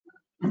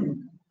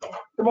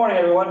Good morning,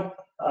 everyone.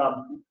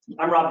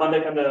 I'm Rob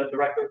Bundick. I'm the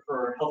Director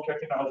for Healthcare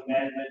Technology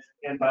Management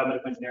and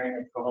Biomedical Engineering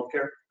at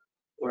ProHealth.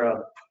 We're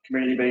a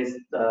community-based,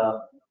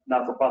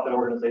 not-for-profit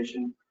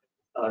organization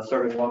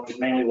serving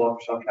mainly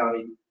Waukesha County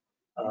in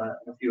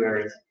a few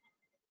areas.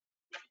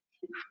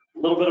 A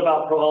little bit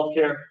about ProHealth.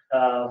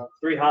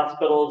 3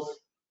 hospitals,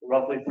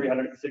 roughly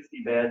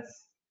 360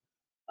 beds,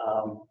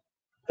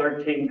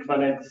 13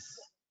 clinics.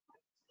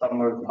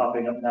 Some are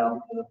popping up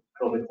now because of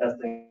COVID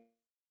testing.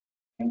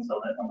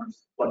 So that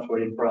number's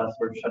fluctuating for us.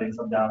 We're shutting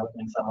some down,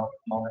 opening some up at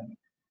the moment.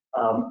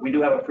 We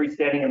do have a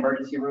freestanding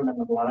emergency room in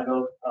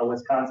Bundick,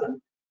 Wisconsin,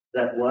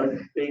 that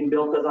was being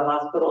built as a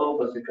hospital,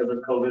 but because of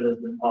COVID has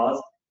been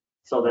paused.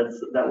 So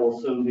that will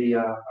soon be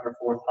our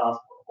 4th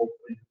hospital,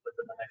 hopefully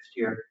within the next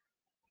year.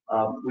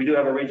 We do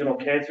have a regional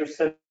cancer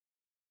center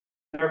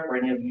for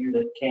any of you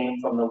that came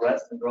from the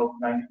west and drove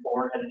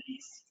 94 headed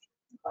east.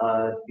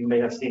 You may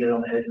have seen it on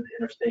the edge of the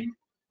interstate,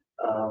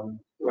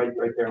 right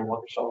there in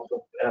Waukesha,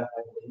 I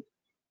believe.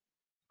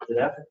 Is it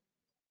after?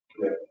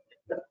 Yeah.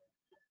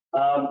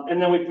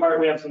 And then we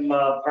have some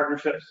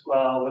partnerships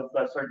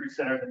with surgery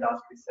centers,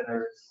 endoscopy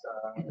centers,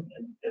 and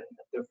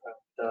different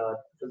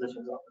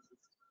physicians' offices.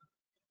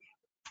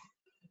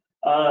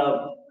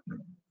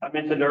 I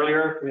mentioned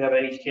earlier we have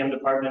an HTM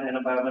department and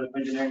a biomedical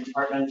engineering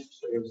department.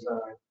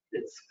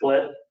 It's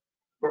split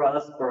for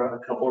us for a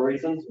couple of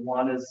reasons.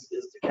 One is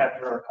to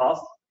capture our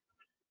costs.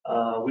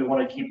 We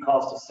want to keep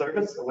cost of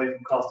service away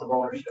from cost of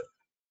ownership.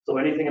 So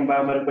anything in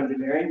biomedical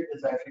engineering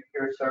is actually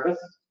pure service.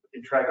 We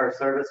can track our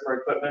service for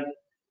equipment.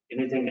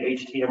 Anything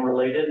HTM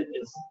related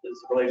is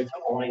related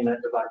to owning that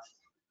device.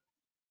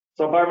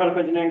 So our biomedical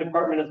engineering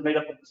department is made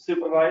up of a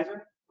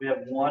supervisor. We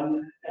have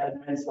 1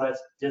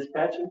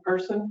 admin/dispatching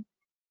person,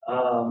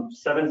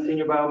 7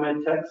 senior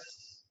biomed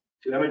techs,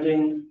 2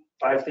 imaging,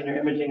 5 senior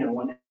imaging, and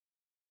 1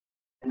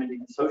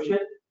 imaging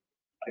associate.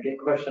 I get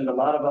questioned a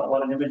lot about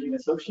what an imaging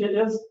associate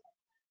is.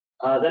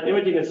 That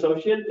imaging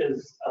associate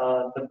is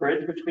the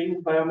bridge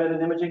between biomed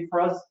and imaging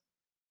for us.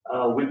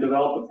 We've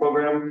developed a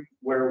program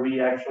where we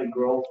actually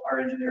grow our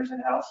engineers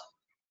in-house.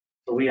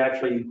 So we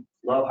actually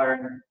love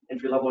hiring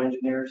entry-level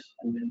engineers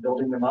and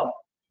building them up.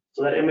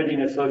 So that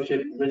imaging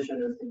associate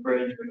position is the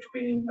bridge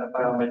between a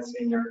biomed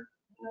senior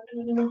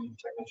and an imaging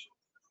technician.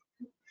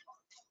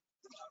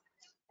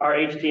 Our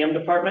HTM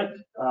department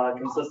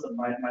consists of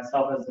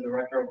myself as the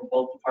director of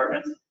both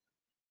departments.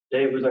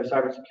 Dave was our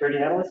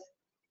cybersecurity analyst.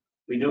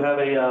 We do have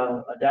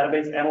a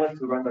database analyst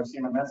who runs our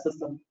CMMS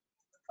system.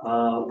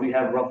 We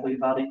have roughly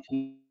about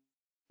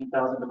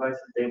 18,000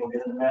 devices. Dave will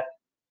get into that.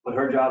 But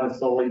her job is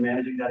solely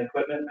managing that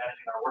equipment,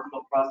 managing our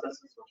workflow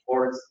processes,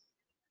 reports,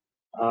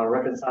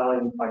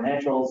 reconciling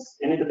financials,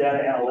 any of the data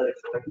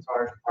analytics that to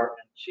our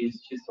department.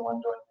 She's the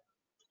one doing it.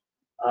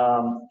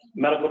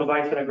 Medical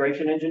device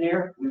integration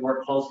engineer. We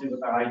work closely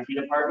with our IT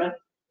department.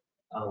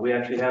 We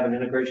actually have an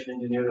integration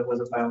engineer that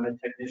was a biomed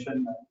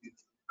technician. We've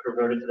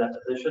converted to that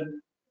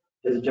position.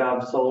 His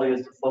job solely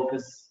is to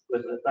focus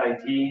with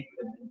IT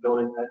and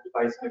building that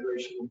device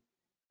integration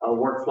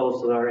workflow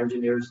so that our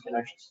engineers can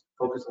actually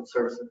focus on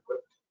service and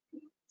equipment.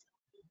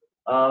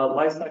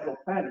 Lifecycle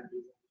planner,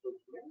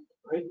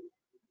 right?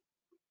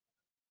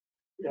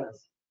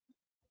 Yes.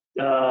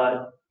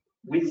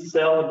 We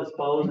sell and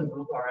dispose and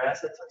move our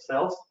assets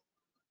ourselves.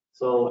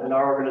 So in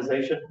our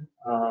organization,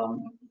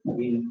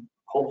 we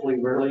hopefully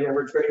rarely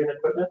ever trade in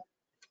equipment.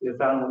 We have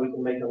found that we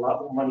can make a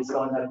lot more money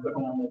selling that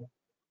equipment on the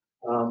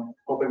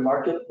open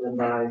market than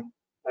by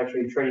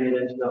actually trading it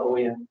into the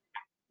OEM.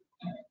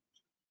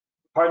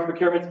 Parts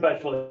procurement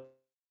specialist.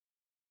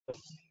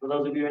 For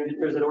those of you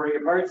engineers that order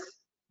your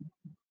parts,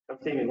 come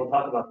see me, we'll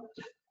talk about this.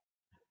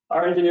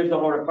 Our engineers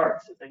don't order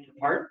parts. If they need a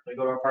part, they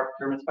go to our part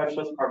procurement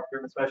specialist. Part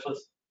procurement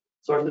specialist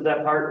sources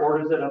that part,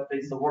 orders it,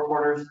 updates the work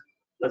orders,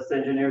 lets the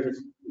engineers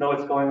know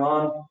what's going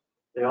on.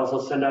 They also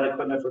send out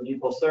equipment for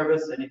depot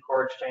service, any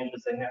core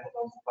exchanges, they handle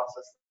those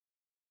processes.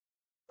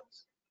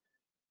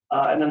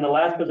 And then the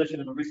last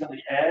position is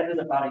recently added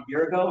about a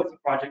year ago. It's a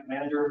project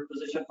manager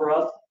position for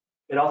us.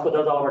 It also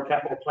does all of our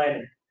capital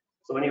planning.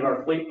 So any of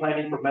our fleet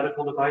planning for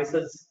medical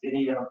devices,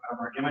 any of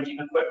our imaging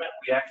equipment,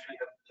 we actually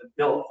have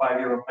built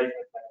 5-year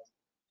replacement plans.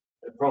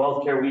 At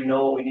ProHealth, we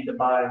know what we need to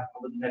buy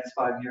over the next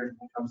 5 years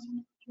when it comes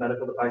to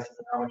medical devices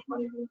and how much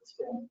money we need to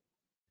spend.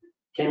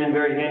 Came in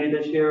very handy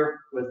this year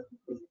with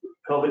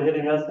COVID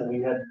hitting us, and we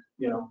had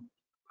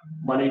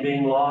money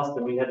being lost,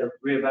 and we had to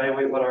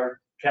reevaluate what our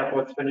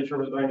capital expenditure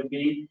was going to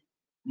be.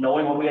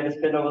 Knowing what we had to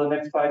spend over the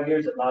next 5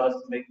 years, it allowed us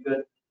to make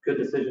good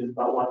decisions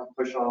about what to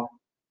push off,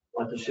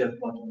 what to shift,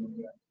 what to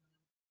move.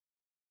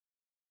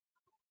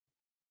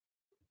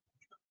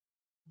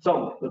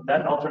 So with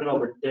that, I'll turn it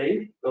over to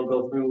Dave. He'll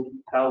go through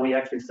how we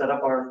actually set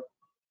up our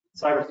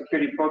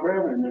cybersecurity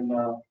program, and then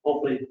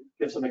hopefully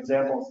give some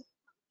examples.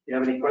 If you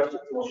have any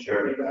questions, we'll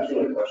sure.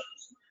 Absolutely.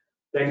 Questions.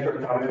 Thanks for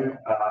coming.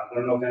 I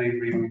don't know if any of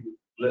you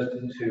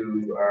listened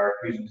to our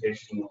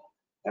presentation.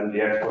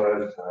 MDX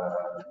was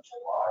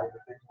July, I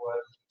think it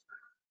was.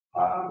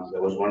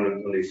 That was when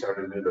they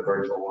started to do the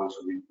virtual one,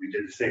 so we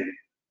did the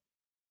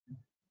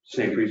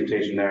same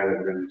presentation there that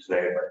we're going to do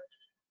today.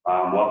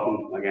 But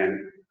welcome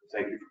again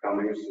thank you for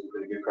coming. It's a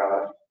really good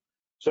crowd.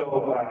 So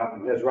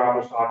as Rob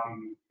was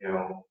talking,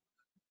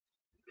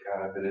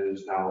 I've been in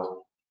this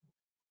now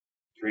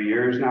 3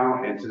 years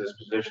now into this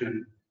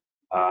position.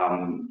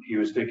 He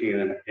was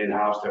thinking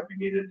in-house that we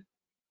needed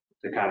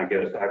to kind of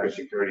get a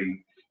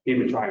cybersecurity. He's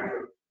been trying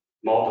for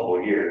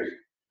multiple years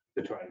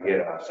to try to get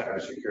a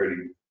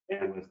cybersecurity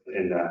analyst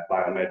in the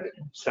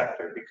biomedical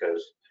sector,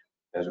 because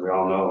as we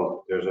all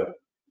know, there's a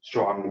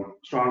stronghold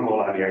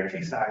on the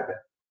IT side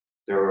that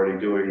they're already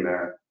doing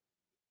their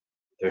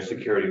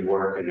security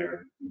work and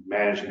their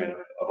management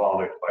of all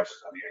their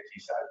devices on the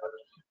IT side. But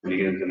when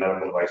you get into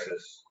medical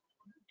devices,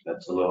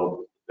 that's a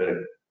little bit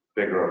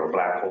bigger of a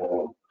black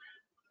hole.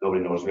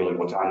 Nobody knows really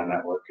what's on the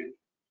network and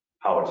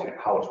how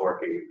it's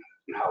working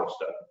and how it's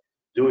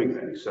doing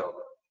things.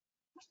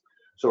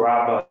 So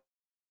Rob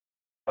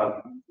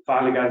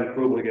finally got an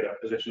approval to get a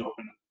position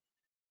open.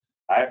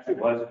 I actually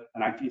was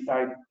an IT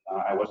side.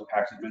 I was a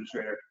PACS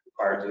administrator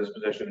prior to this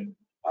position.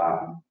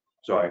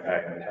 So I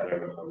had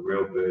a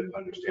real good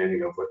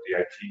understanding of what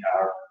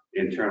our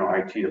internal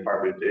IT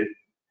department did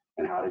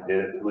and how they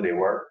did it and who they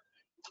were.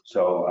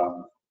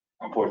 So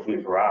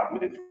unfortunately for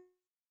Rob and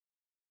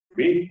for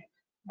me,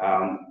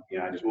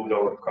 I just moved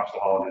over across the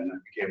hall and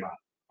then became a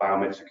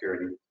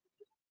Biomedical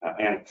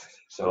analyst.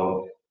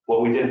 So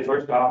what we did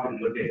first off,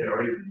 and what they had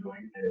already been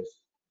doing, is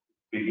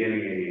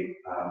beginning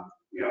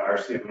our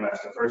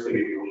CMS. The first thing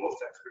you do, most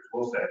experts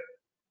will say,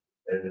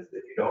 is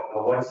if you don't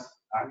know what's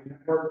on your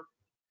network,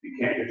 you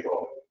can't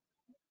control it.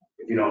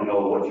 If you don't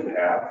know what you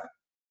have,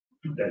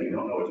 then you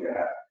don't know what you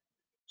have.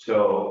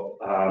 So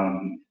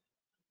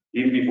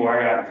even before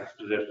I got into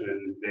this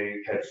position, they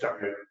had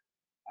started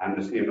on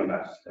the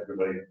CMS.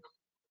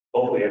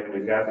 Hopefully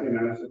everybody's got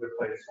CMS in their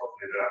place.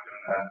 Hopefully they're not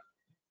doing that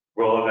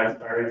roll of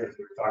expiries as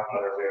we were talking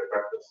about earlier at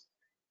breakfast.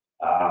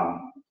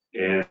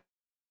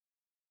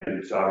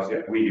 And so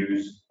obviously we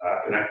use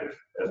Connective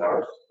as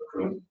ours,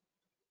 recruitment.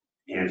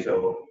 And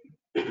so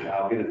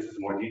I'll get into some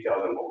more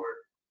details on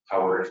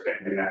how we're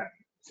expanding that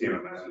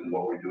CMS and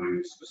what we're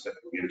doing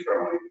specifically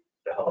internally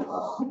to help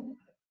us,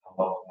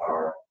 help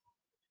our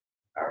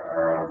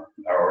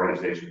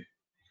organization.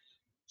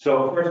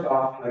 So first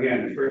off,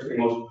 again, the first thing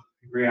most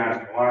agree on is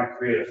if you want to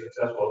create a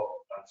successful,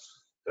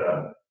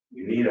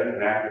 you need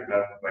an active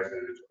medical device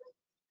inventory.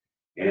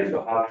 And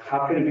so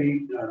how can it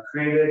be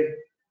created?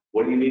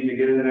 What do you need to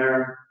get in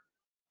there?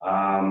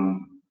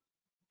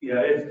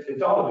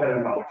 It's all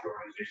dependent on what your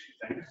organization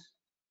thinks.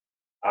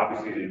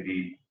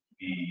 Obviously,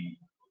 the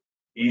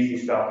easy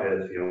stuff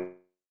is,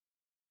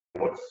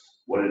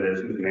 what it is,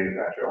 who's the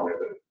manufacturer, all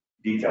the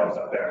details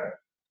up there.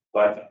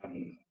 But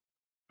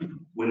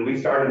when we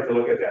started to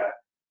look at that,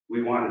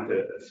 we wanted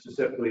to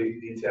specifically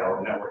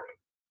detail networking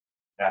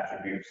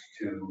attributes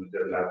to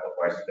the medical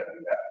devices that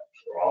we have,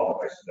 or all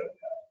devices that we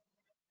have.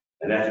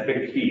 And that's a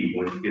big key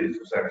when you get into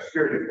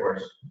cybersecurity, of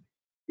course.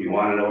 You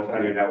want to know what's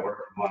on your network,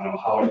 you want to know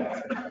how it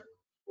happens,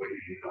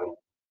 you know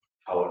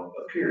how it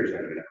appears on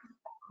your network.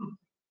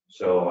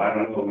 So I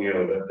don't know,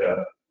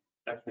 the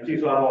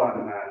expertise level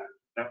on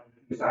that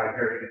side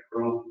here in the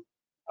room.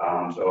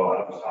 So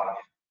I'll just talk,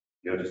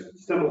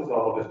 just simple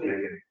level, just to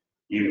make it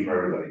even for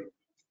everybody.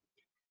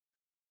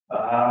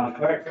 All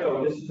right,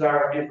 so this is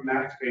our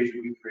informatics page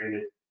we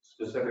created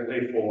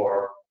specifically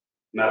for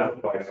medical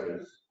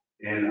devices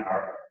in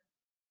our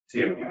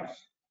CMS.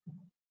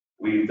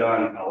 We've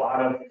done a lot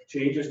of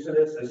changes to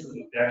this. This is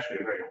actually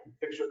a very old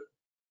picture.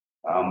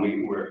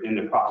 We were in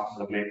the process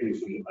of making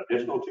some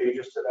additional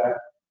changes to that.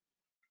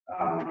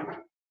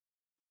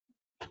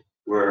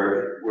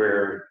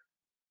 We're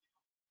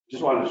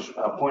just want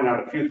to point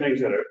out a few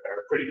things that are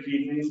pretty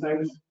key to these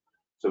things.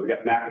 So we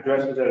got MAC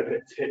addresses that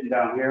are hidden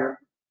down here.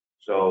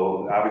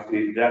 So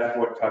obviously that's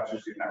what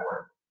touches your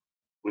network.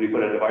 When you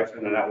put a device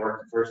in the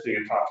network, the first thing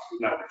it talks to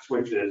the network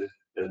switch is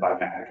by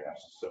MAC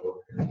address.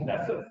 So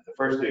that's the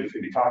first thing. It's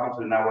going to be talking to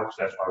the networks.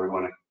 That's why we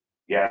want to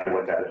get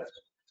what that is.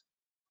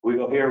 We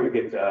go here, we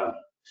get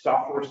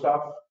software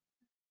stuff,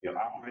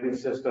 operating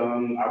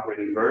system,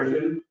 operating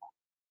version.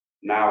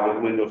 Now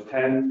with Windows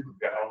 10, we've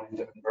got all these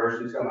different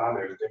versions going on.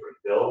 There's different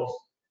builds,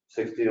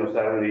 1607,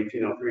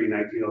 1803,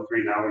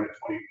 1903, now we're in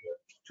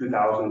the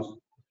 2000s.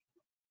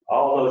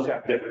 All those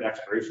have different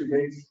expiration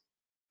dates.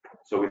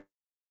 So we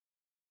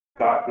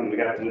thought when we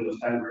got to Windows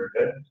 10, we were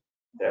good,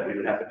 that we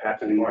didn't have to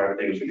patch anymore.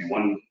 Everything should be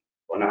one,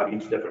 well, now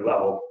each different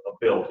level of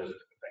build is a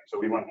different thing. So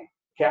we want to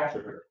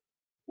capture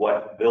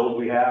what build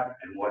we have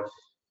and what's,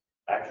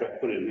 actually I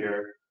put in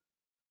here,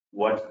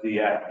 what's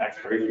the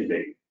expiration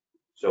date.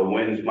 So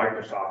when's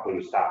Microsoft going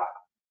to stop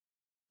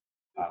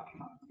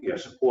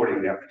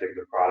supporting that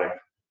particular product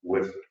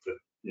with the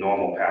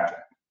normal patching?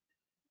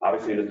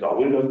 Obviously, this is all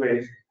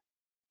Windows-based.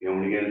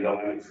 When you get into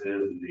Linuxes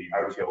and the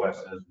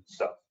RTOSs and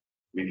stuff,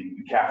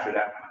 we capture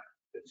that.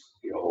 It's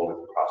a whole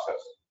different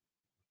process.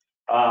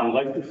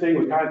 Licensing,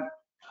 we kind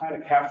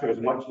of capture as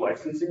much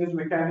licensing as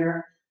we can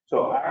here.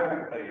 So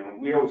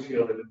we always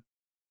feel that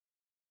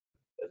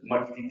as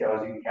much detail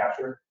as you can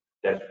capture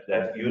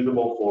that's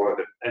usable for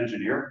the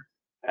engineer.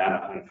 And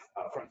on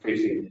a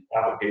front-facing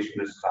application,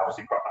 this is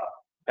obviously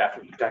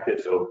password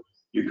protected, so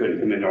you couldn't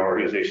come into our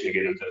organization and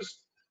get into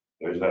this.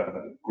 There's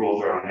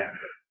rules around that.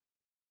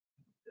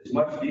 As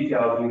much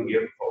detail as we can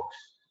give folks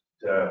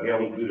to be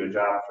able to do their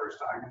job first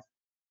time,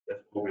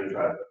 that's what we're going to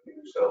try to do.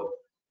 So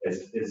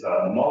it's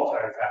a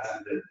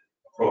multifaceted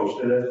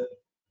approach to this.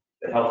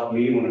 It helps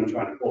me when I'm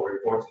trying to pull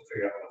reports and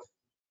figure out what's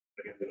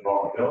the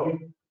vulnerability.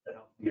 It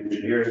helps the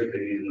engineers if they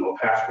need to know a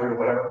password or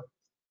whatever,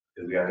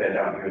 because we have that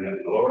down here in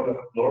the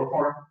lower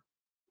corner.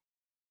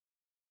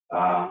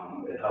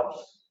 It helps,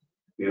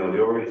 the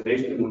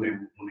organization when they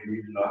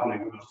need to know how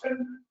many Windows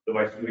 10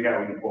 devices we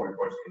got, we can pull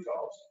reports to these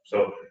offices.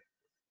 So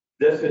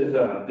this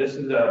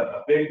is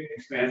a big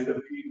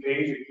expansive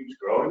page. It keeps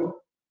growing.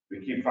 We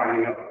keep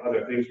finding out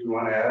other things we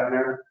want to add on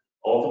there.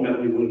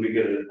 Ultimately, when we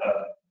get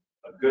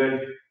a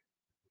good,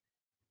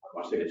 I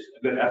want to say this, a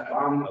good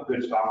SBOM, a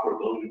good software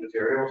building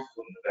materials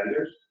from the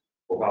vendors,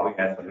 we'll probably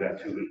add some of that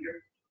too in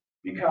here.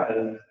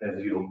 Because,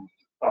 as you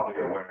probably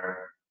are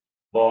aware,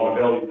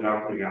 vulnerabilities are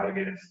now coming out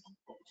against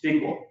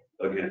SQL,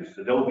 against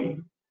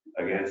Adobe,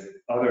 against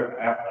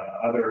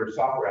other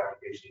software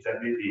applications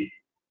that may be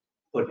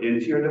put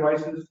into your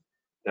devices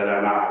that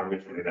are not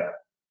originally there.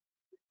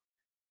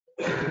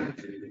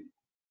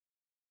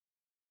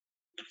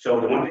 So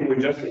the one thing we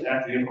just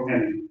actually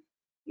implementing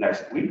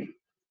next week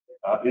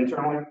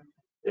internally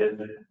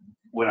is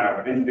when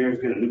our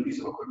engineers get a new piece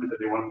of equipment that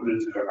they want to put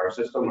into our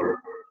system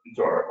or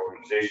into our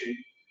organization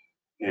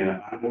in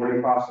an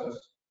onboarding process,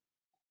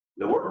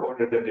 the work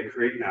order that they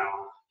create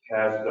now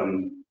has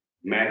some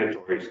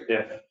mandatories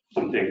if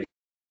some things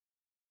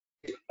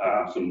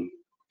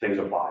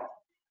apply.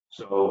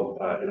 So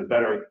in a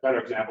better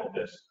example of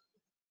this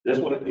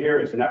one here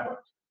is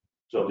network.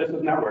 So this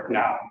is network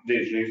now. The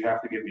engineers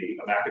have to give me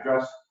a MAC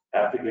address,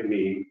 have to give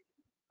me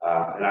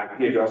an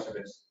IP address if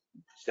it's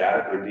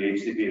static or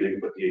DHCP, they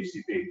can put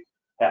DHCP.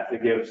 Have to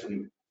give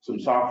some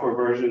software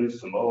versions,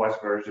 some OS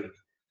versions.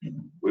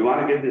 We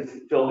want to get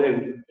this filled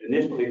in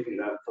initially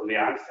from the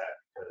onset,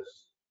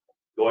 because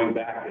going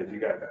back, as you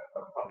guys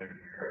are probably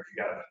here, if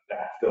you got to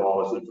backfill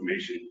all this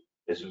information,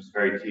 this is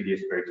very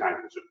tedious, very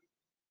time consuming.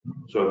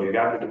 So if you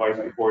got the device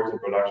before it's in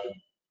production,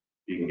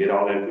 you can get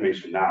all the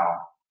information now. I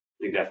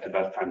think that's the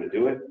best time to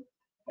do it,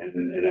 and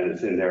then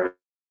it's in there.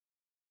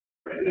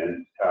 And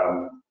then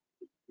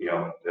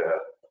the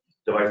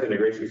device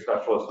integration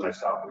specialist and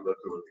myself, we look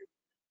through it.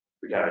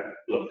 We gotta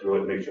look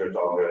through it, make sure it's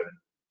all good,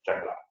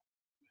 check it out.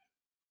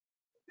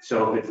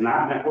 So if it's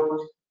not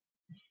networked,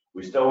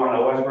 we still want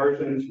OS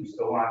versions, we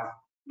still want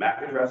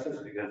MAC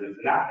addresses, because if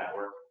it's not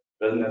networked,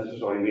 doesn't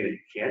necessarily mean it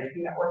can't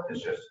be networked.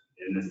 It's just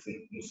in this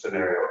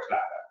scenario, it's not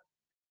that.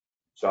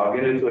 So I'll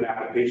get into an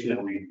application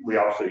that we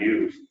also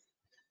use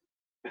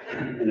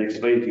and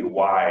explain to you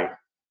why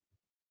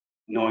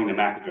knowing the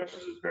MAC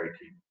addresses is very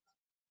key.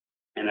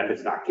 And if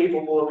it's not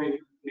capable of being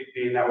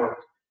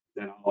networked,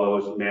 then all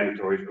those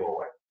mandatories go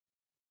away.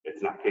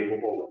 It's not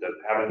capable, it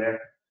doesn't have it there,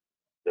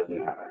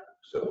 doesn't happen.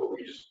 So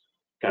we just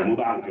kind of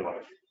move on with your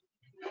life.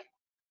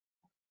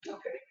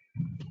 Okay.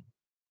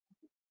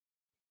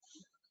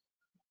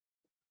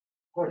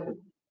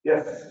 Question.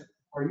 Yes.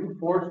 Are you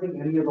forcing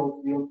any of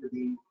those fields to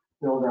be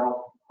filled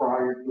out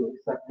prior to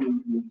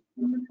accepting the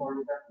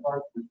inventory of that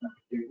device?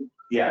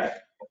 Yes.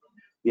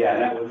 Yeah,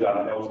 that was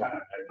kind of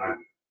I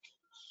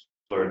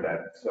learned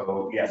that.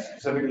 So yes,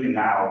 specifically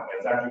now,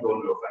 it's actually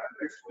going to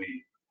effect next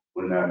week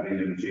when they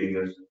do the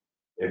changes.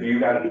 If you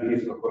got a new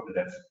piece of equipment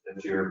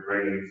that you're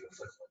bringing into the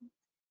system,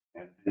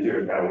 and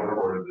you've got a work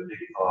order that you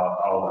can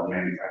all the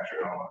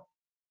manufacturer, all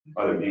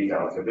the other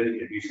details.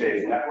 If you say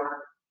it's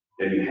network,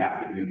 then you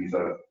have to do these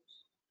other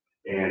things.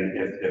 And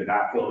if they're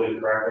not filled in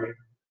correctly,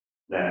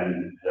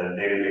 then the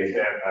database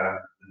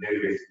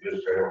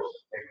administrator will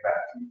take it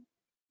back to you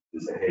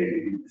and say, hey,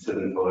 this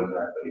isn't filled in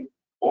correctly.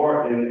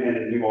 Or,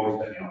 and you've always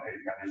said, hey,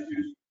 you got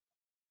issues,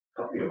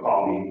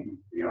 call me,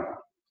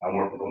 I'm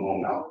working from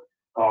home now.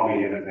 Call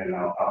me and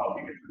I'll help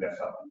you get through that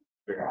stuff and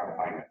figure out how to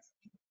find it.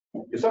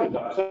 Because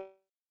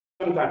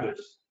sometimes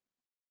it's,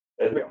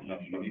 as we all know,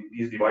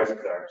 these devices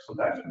are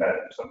sometimes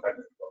embedded, sometimes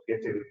difficult to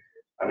get to.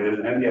 I mean, there's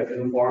an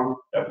MDF form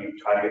that we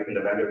try to get from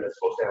the vendor that's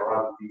supposed to have a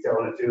lot of detail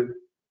in it too,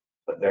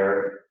 but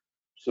they're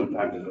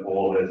sometimes as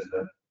old as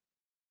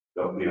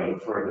the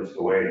furthest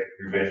away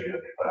revision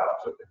that they put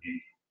out, so it could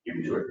be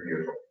even 2 or 3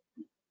 years old.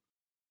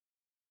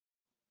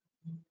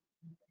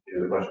 Any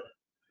other question?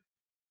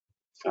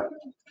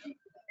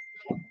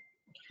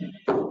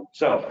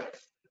 So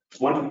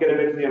once we get it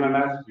into the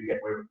MMS,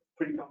 we're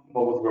pretty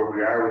comfortable with where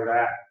we are with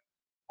that.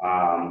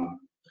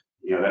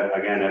 That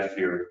again, that's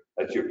your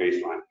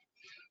baseline.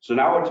 So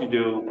now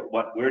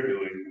what we're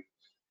doing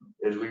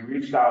is we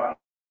reached out,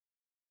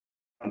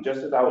 and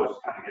just as I was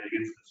kind of getting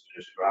into this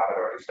position, Rob had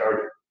already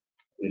started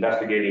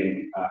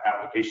investigating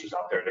applications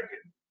out there that could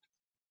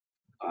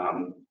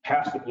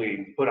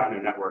passively put on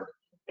your network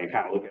and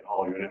kind of look at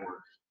all your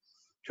network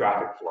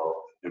traffic flow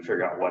and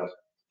figure out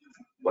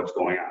what's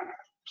going on.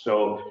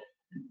 So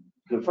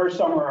the first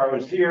summer I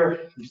was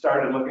here, we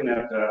started looking at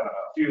a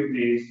few of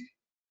these,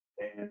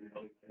 and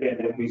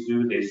again, what these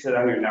do, they sit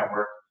on your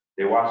network,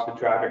 they watch the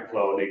traffic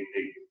flow, they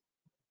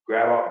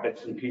grab out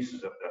bits and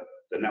pieces of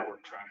the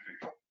network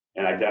traffic,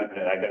 and it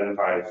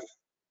identifies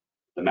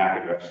the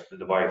MAC address, the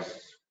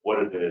device, what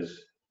it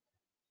is,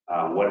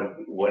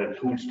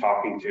 who it's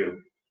talking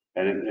to,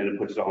 and it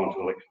puts it all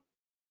into like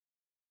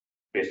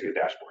basically a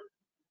dashboard.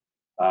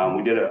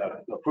 We did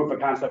a proof of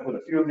concept with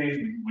a few of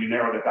these. We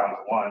narrowed it down to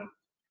one,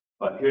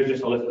 but here's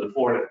just a list of the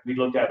 4 that we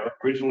looked at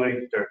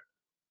originally. They're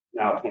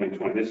now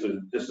 2020.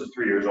 This is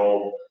 3 years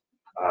old.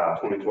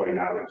 2020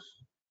 now there's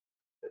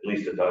at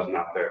least a dozen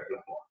out there.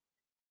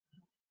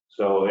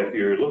 So if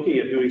you're looking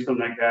at doing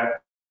something like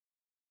that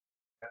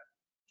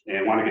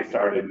and want to get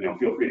started,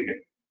 feel free to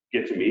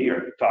get to me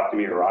or talk to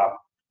me or Rob.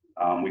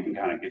 We can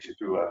kind of get you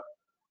through a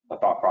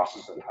thought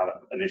process on how to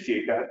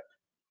initiate that.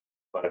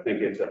 But I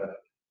think it's a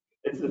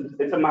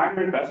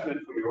minor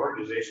investment for your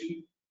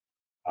organization,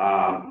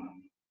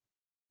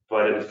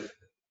 but it's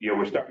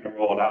we're starting to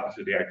roll it out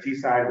to the IT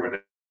side where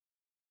they're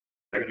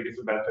going to get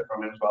some benefit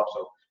from it as well.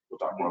 So we'll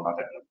talk more about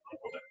that in a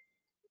little bit.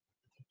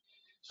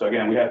 So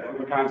again, we had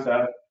proof of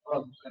concept.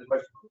 Any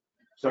question?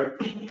 Sorry.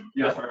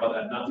 Yeah, sorry about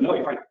that. No,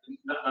 you're fine.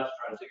 Not to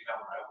try to take it down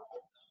the rabbit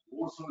hole. What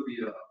was some of the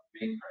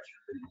main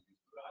criteria you used to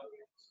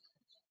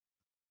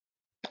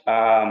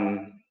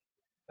evaluate?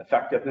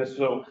 Effectiveness.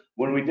 So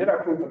when we did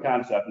our proof of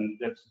concept, and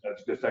that's a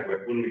good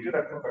segue. When we did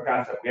our proof of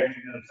concept, we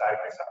actually did them side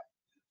by side.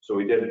 So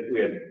we had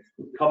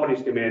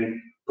companies come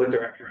in, put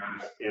their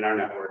apparatus in our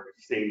network at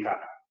the same time.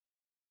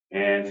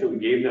 And so we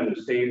gave them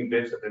the same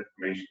bits of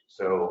information.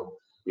 So,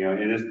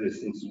 in this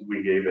instance,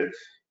 we gave it,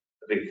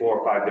 I think, 4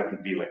 or 5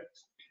 different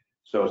VLANs.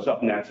 So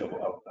subnets of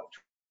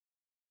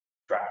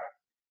traffic.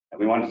 And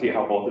we wanted to see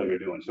how both of them are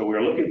doing. So we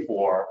were looking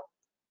for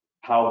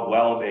how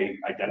well they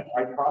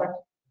identified the product.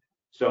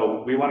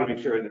 So we want to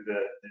make sure that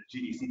the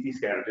GE CT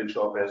scanner didn't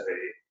show up as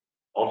a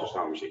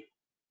ultrasound machine.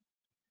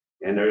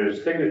 And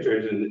there's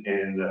signatures in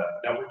the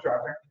network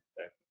traffic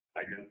that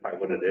identify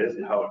what it is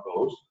and how it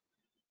goes.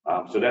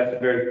 So that's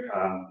very,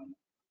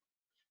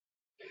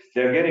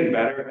 they're getting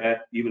better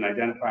at even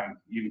identifying,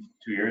 even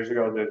 2 years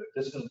ago, that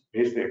this is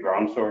basically a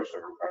ground source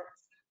or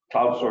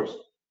cloud source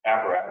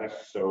apparatus.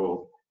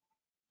 So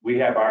we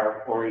have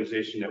our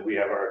organization that we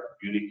have our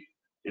unique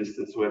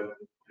instance with.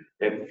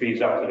 It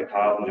feeds up to the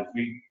cloud, and if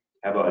we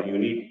have a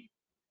unique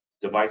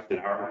device in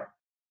our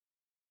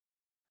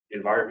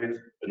environment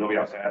that nobody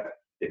else has,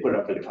 they put it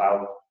up to the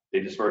cloud, they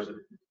disperse it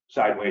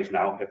sideways.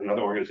 Now, if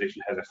another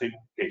organization has that same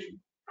application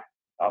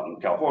out in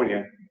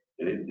California,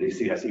 and they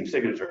see that same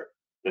signature,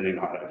 then they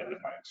know how to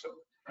identify it. So,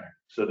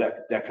 so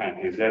that kind of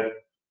thing. Is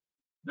that?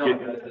 No,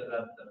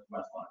 that's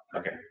fine.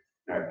 Okay.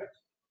 All right.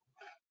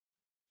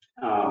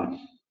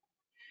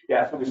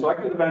 Yeah. So we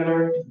selected the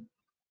vendor.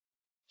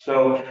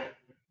 So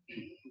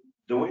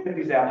the way that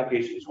these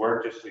applications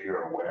work, just so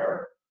you're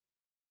aware,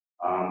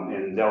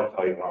 and they'll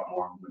tell you a lot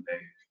more when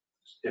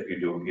if you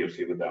do a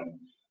POC with them,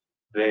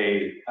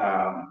 they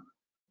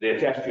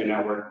attach to your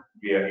network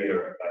via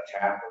either a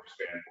tap or a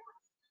span port.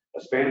 A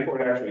span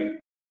port actually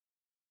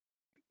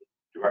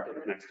directly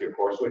connects to your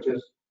core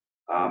switches.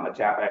 A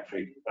tap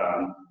actually,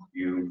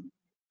 you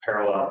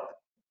parallel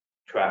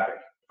traffic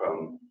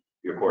from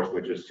your core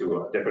switches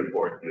to a different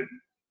port, and it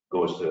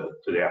goes to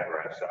the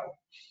apparatus out.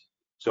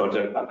 So it's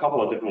a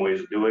couple of different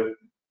ways to do it.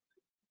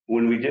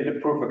 When we did the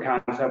proof of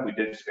concept, we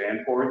did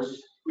span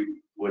ports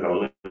with a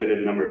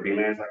limited number of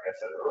VLANs, like I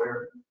said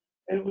earlier,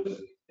 and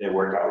it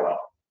worked out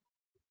well.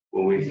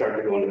 When we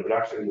started going to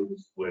production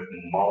with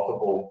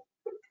multiple,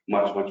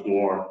 much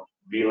more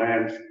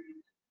VLANs,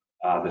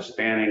 the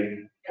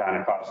spanning kind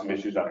of caused some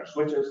issues on our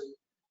switches,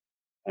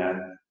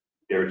 and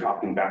they were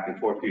talking back and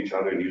forth to each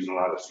other and using a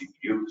lot of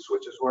CPU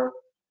switches work.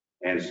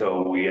 And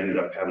so we ended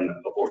up having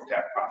a abort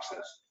tap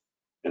process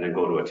and then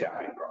go to a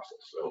tapping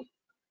process. So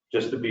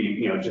just to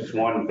be, just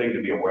one thing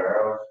to be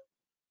aware of.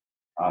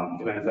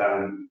 Depends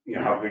on,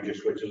 how good your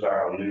switches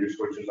are, how new your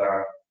switches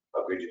are,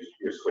 how good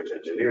your switch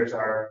engineers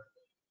are.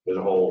 There's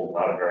a whole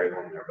lot of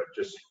variables in there, but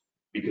just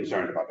be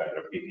concerned about that,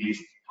 or be at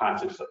least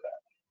conscious of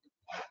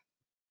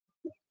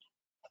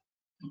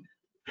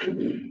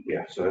that.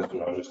 Yeah, so that's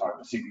what I was just talking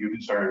about, CPU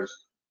concerns.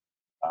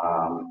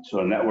 So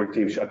the network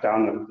team shut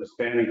down the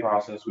spanning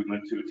process. We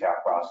went to a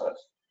tap process.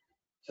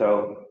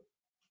 So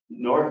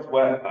north,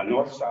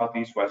 south,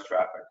 east, west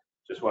traffic.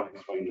 Just want to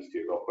explain this to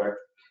you real quick.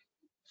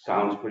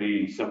 Sounds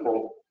pretty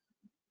simple.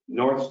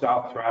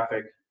 North-south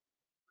traffic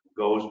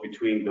goes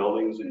between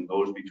buildings and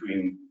goes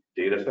between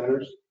data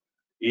centers.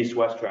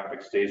 East-west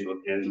traffic stays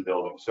within the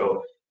building.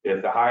 So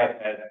if the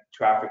Hyatt had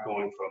traffic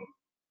going from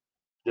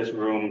this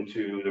room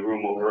to the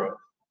room over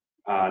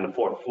on the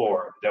 4th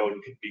floor, that would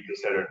be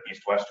considered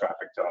east-west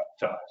traffic to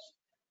us.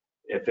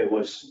 If it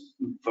was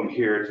from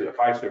here to the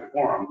Fiserv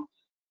Forum,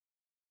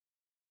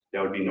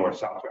 that would be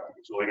north-south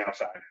traffic. So going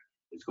outside,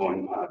 it's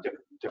going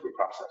different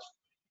process.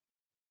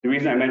 The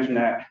reason I mention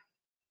that,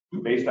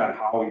 based on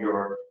how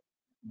you're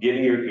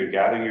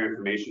gathering your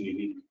information, you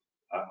need to be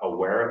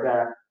aware of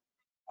that.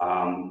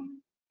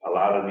 A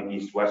lot of the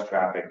east-west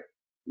traffic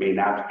may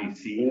not be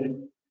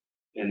seen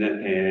in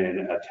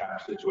a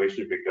tap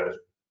situation, because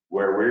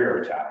where we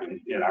are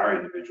tapping in our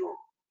individual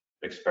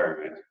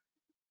experiment,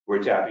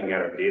 we're tapping at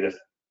our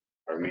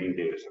main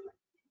data center.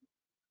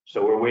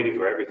 So we're waiting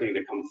for everything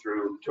to come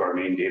through to our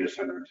main data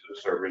center, to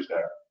the servers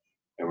there,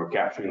 and we're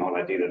capturing all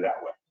that data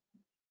that way.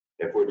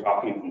 If we're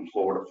talking from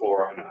floor to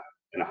floor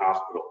in a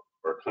hospital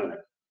or a clinic,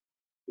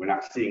 we're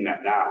not seeing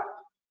that now.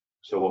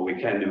 So what we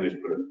can do is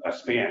put a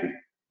span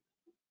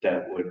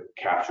that would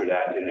capture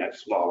that in that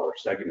smaller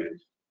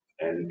segment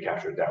and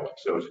capture it that way.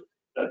 So it's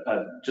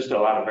just a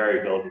lot of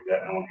variability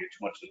that I don't want to get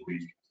too much in the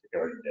weeds. I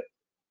already did.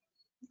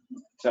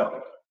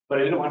 So, but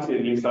I didn't want you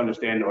to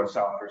understand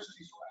north-south versus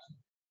east-west.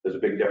 There's a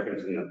big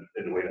difference in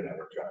the way the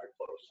network traffic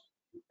flows.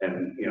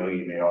 And, you know,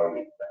 you may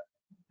already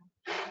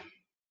know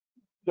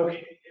that.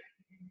 Okay.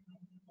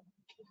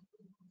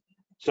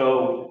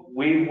 So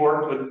we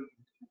worked with,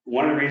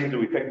 one of the reasons that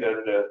we picked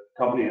the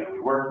company that we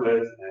worked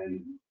with,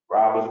 and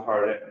Rob was a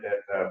part of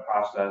that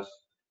process,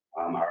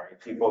 our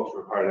IT folks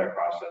were part of that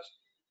process.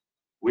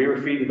 We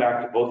were feeding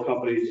back to both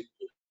companies,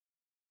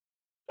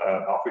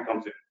 all three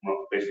companies,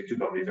 well, basically two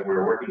companies that we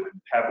were working with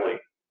heavily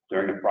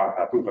during the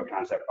proof of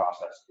concept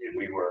process. And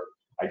we were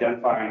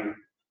identifying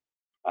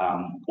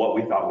what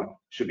we thought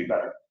should be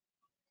better.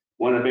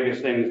 One of the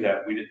biggest things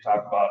that we didn't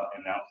talk about,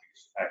 and now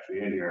it's actually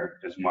in here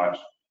as much,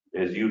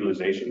 is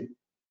utilization.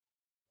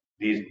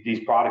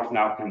 These products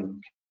now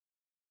can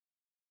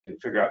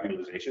figure out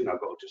utilization. I'll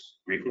go just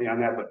briefly on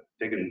that, but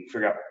they can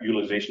figure out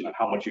utilization on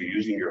how much you're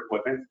using your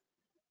equipment.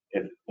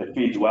 It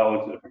feeds well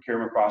into the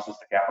procurement process,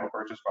 the capital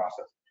purchase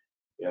process.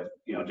 If,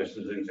 you know, just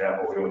as an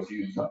example, we always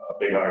use a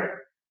big iron.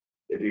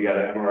 If you got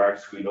an MRI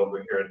suite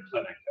over here at the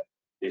clinic,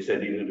 they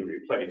said you need to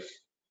replace,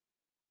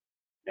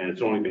 and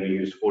it's only been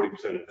used 40%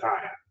 of the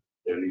time,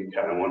 then you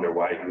kind of wonder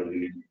why you really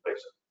need to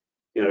replace it.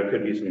 You know, there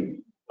could be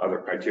some other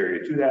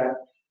criteria to that,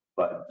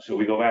 but so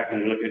we go back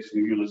and look at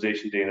some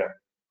utilization data.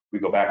 We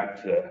go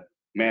back to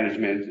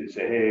management and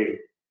say, hey,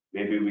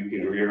 maybe we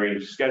can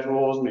rearrange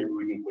schedules, maybe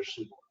we can push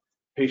some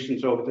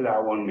patients over to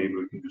that one, maybe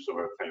we can do some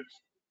other things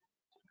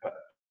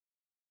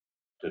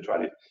to try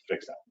to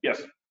fix that.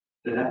 Yes?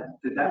 Did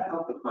that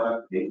help the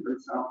product pay for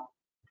itself?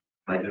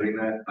 By doing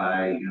that,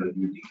 by, you know,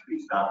 you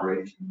decreased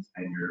operations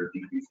and your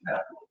decreased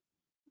capital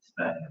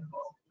spending.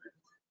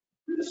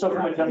 So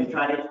from a You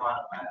try to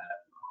quantify that.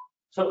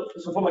 So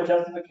from a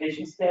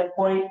justification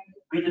standpoint,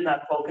 we did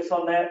not focus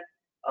on that.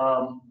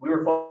 We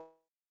were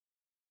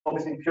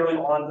focusing purely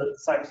on the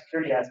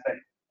cybersecurity aspect.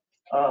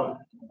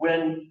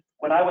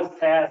 When I was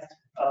tasked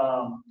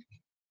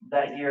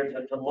that year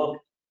to look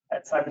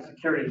at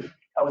cybersecurity,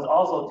 I was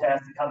also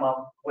tasked to come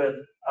up with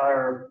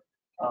our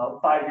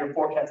 5-year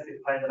forecasting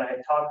plan that I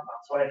had talked about.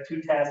 So I had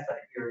two tasks that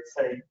year: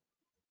 say,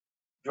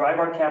 drive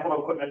our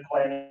capital equipment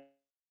plan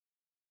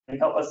and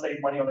help us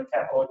save money on the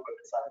capital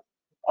equipment side.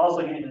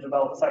 Also, you need to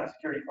develop a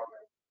cybersecurity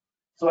program.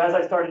 So as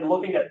I started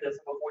looking at this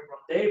before we were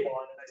on day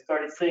one, and I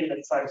started seeing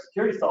that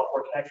cybersecurity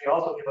software can actually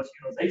also give us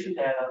utilization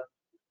data,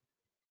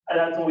 and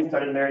that's when we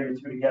started marrying the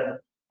two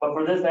together. But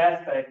for this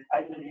aspect,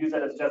 I didn't use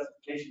that as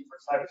justification for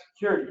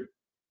cybersecurity.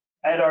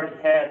 I had already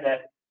had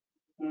that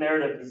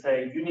narrative to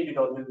say, you need to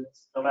go do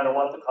this, no matter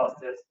what the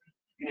cost is.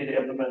 You need to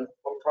implement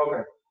a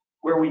program.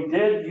 Where we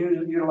did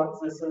utilize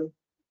this,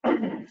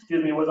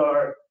 excuse me, was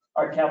our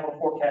capital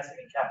forecasting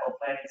and capital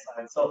planning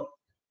side. So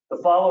the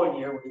following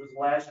year, which was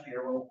last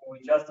year, when we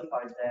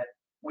justified that,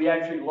 we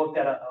actually looked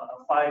at a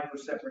 5%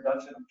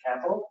 reduction of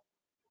capital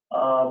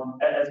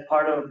as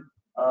part of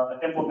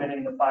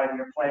implementing the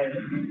 5-year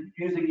plan,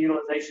 using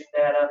utilization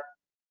data,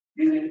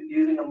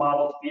 using the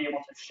model to be able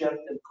to shift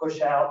and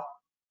push out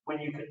when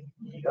you could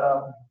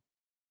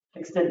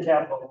extend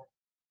capital.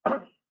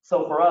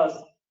 So for us,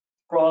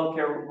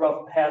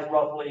 ProHealth has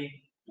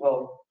roughly,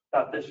 well,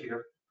 not this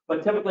year,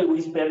 but typically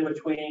we spend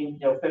between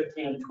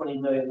 15 and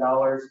 $20 million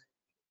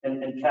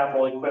in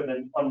capital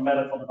equipment on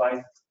medical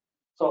devices.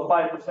 So a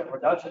 5%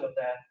 reduction of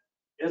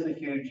that is a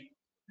huge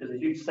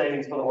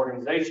savings for the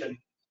organization,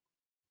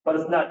 but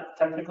it's not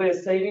technically a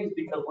savings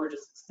because we're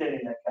just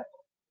extending that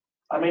capital.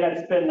 I may not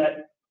spend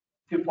that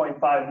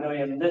 $2.5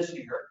 million this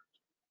year,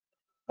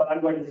 but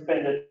I'm going to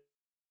spend it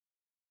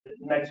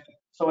next year.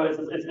 So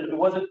it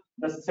wasn't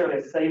necessarily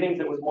a savings,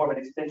 it was more of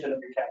an extension of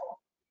your capital.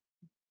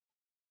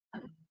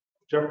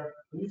 Sure.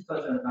 Can you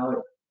touch on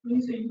how, when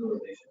you say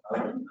utilization,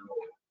 how do you know?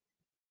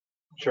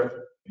 Sure.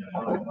 You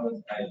know, how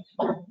is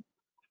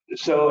that?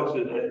 So it's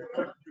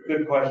a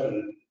good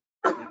question.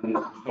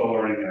 Still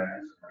learning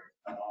there.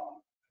 I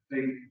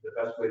think the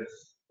best way to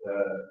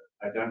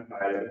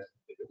identify it is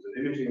if it's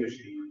an imaging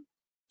machine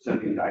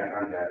sending eye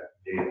contact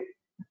data,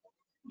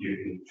 you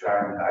can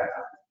track the eye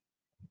contact.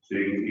 So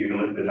you can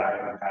look at the eye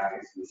contact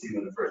packets and see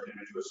when the first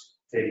image was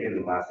taken,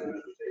 the last image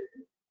was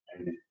taken,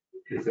 and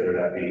consider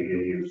that being in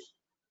use.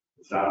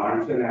 It's not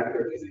 100%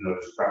 accurate because you know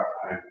there's crop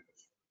time,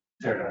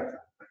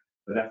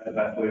 but that's the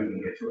best way we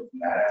can get to it from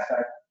that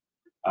aspect.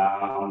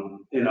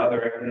 In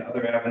other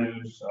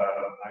avenues,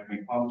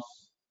 IV pumps,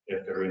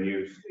 if they're in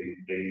use,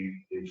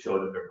 they show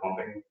that they're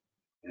pumping,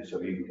 and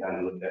so you can kind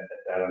of look at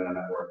that on the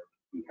network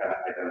and kind of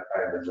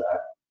identify there's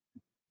that.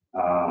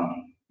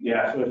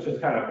 Yeah, so it's just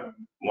kind of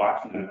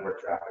watching the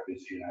network traffic and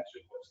seeing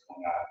actually what's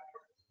going on.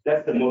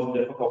 That's the most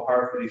difficult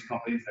part for these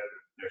companies that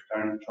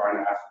they're trying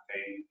to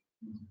ascertain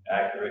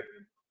accurate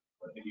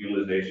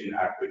utilization,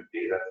 accurate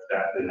data,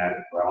 that in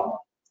that realm,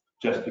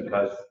 just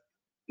because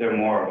they're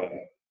more of a,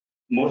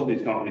 most of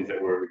these companies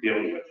that we're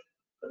dealing with,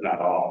 but not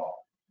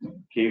all,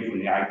 came from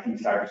the IT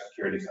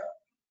cybersecurity side.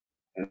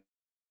 And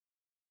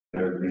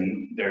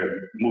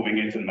they're moving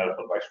into the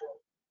medical device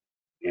world.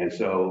 And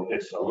so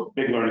it's a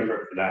big learning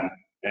curve for them.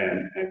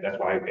 And that's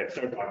why at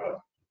certain point,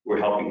 we're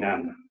helping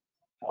them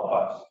help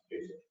us,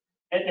 basically.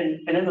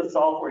 And in the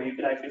software, you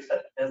can actually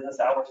set business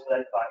hours for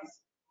that device.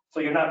 So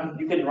you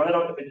can run it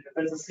on, if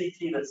it's a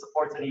CT that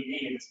supports an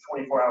ED and it's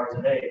 24 hours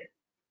a day,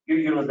 your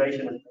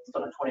utilization is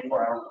still a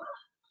 24-hour.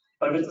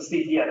 But if it's a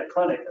CT at a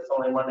clinic that's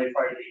only Monday,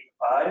 Friday,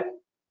 8 to 5,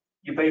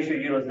 you base your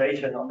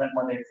utilization on that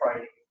Monday,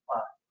 Friday, 8 to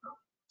 5.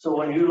 So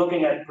when you're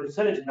looking at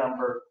percentage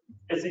number,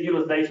 it's a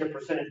utilization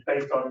percentage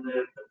based on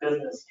the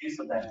business use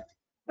of that.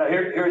 Now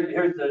here's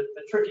the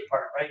tricky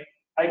part, right?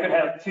 I could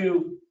have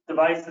two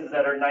devices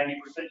that are 90%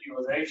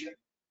 utilization.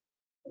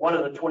 One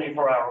is a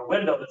 24-hour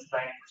window that's 90%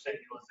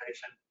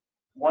 utilization.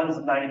 One's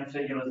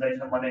 90%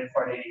 utilization Monday,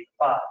 Friday, 8 to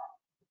 5.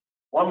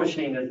 One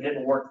machine is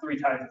getting work 3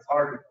 times as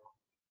hard,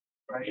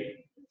 right?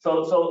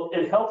 So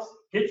it helps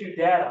get you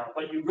data,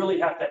 but you really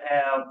have to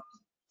have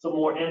some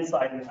more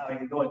insight into how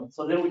you're doing it.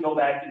 So then we go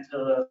back into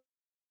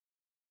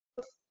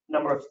the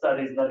number of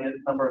studies,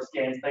 number of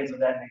scans, things of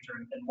that nature,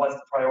 and what's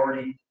the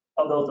priority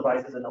of those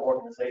devices in the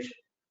organization.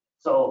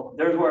 So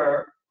there's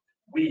where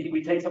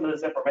we take some of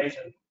this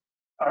information.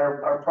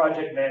 Our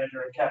project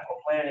manager and capital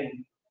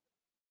planning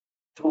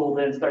tool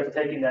then starts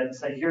taking that and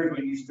saying, here's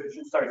where you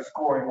should start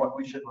scoring what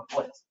we should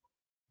replace.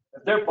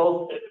 If they're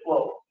both,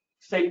 well,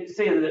 say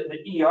that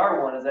the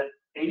ER one is at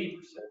 80%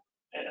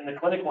 and the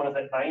clinic one is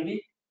at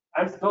 90,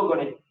 I'm still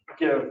going to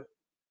give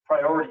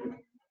priority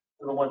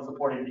to the one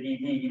supporting the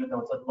ED, even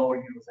though it's a lower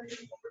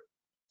utilization number.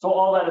 So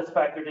all that is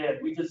factored in.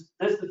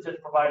 This is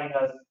just providing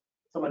us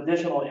some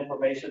additional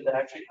information to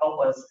actually help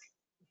us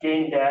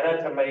gain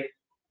data to make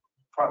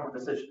proper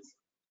decisions.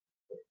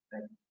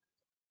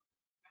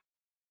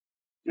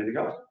 Anything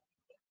else?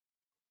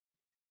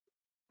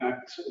 All right,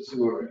 so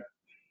we're at.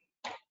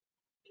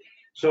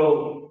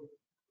 So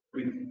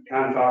we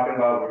kind of talking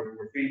about,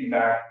 we're feeding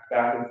back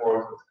and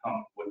forth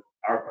with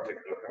our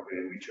particular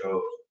company that we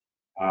chose.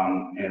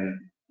 And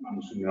I'm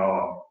assuming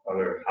all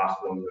other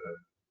hospitals that are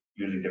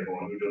using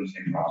different ones, we're doing the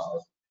same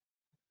process.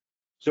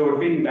 So we're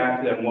feeding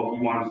back to them what we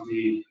want to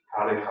see,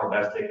 how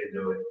best they can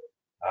do it.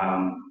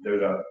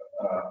 There's a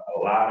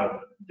lot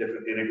of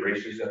different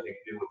integrations that they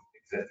can do with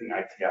existing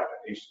IT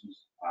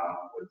applications,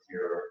 with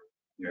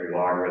your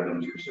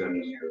logarithms, your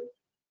sims,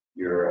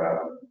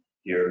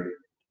 your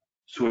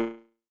switch,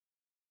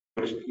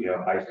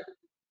 ICE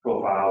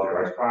profiles,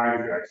 your ICE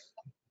primes, your ICE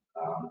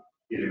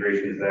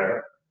integrations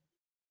there.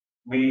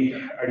 We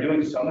are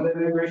doing some of that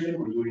integration.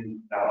 We're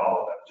doing not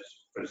all of that, just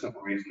for the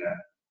simple reason that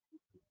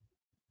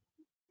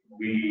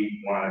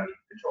we want to keep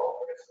control.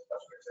 I guess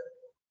that's what I said.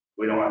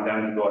 We don't want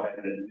them to go ahead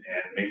and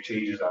make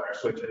changes on our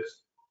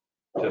switches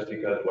just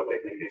because of what they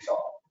think they saw.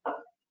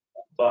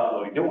 But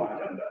what we do want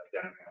them to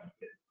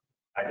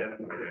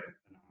identify it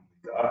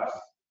to us,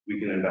 we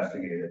can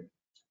investigate it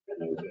and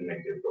then we can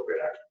make the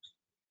appropriate actions.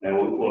 And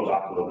we'll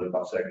talk a little bit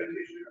about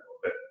segmentation in a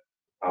little bit,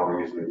 how we're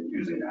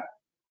using that.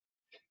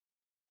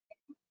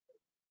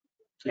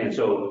 And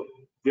so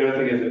the other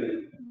thing is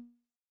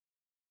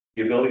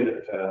the ability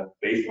to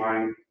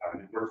baseline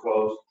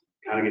workflows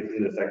kind of gets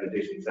into the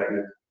segmentation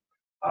segment,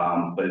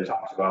 but it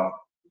talks about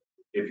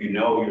if you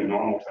know your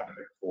normal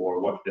traffic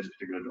for what this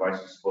particular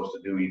device is supposed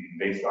to do, you can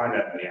baseline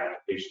that in the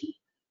application,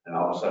 and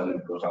all of a sudden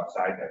it goes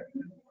outside that.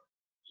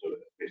 So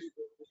that's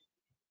basically.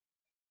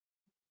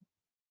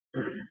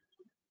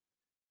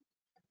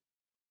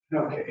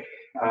 Okay,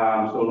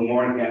 so the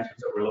more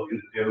enhancements that we're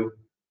looking to do,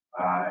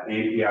 an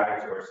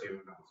API to our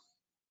CMS.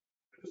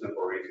 For the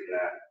simple reason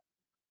that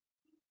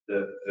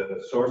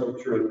the source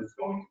of truth is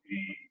going to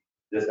be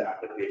this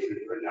application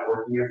for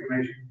networking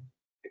information,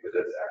 because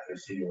it's actually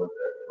seeing what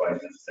the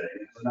device is saying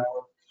in the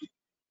network.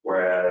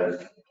 Whereas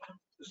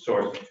the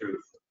source of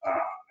truth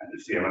and the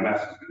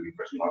CMMS is going to be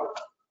for some other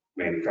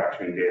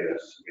manufacturing data,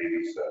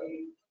 maybe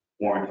some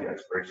warranty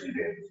expiration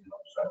data,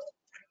 stuff.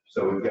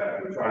 So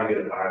we're trying to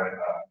get a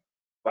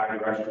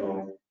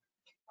bi-directional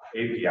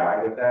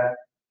API with that.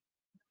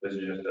 This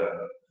is just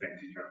a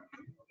fancy term.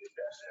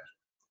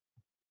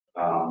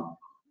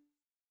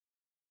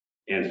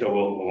 And so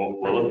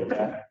we'll look at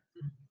that.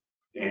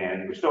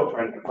 And we're still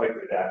trying to fight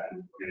for that,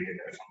 and we're going to get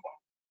there at some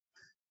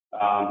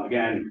point.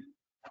 Again,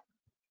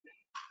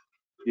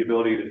 the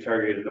ability to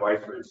target a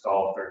device or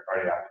install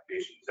third-party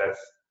applications.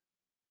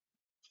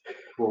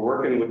 We're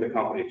working with the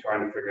company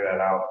trying to figure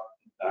that out.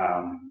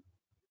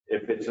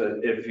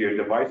 If your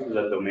device is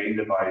a domain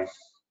device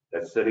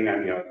that's sitting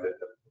on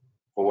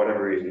for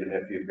whatever reason,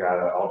 if you've got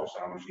an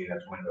ultrasound machine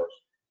that's Windows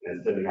and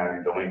it's sitting on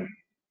your domain,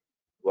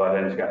 well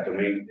then it's got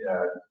domain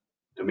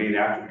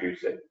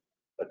attributes that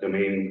a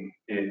domain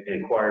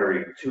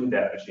inquiry to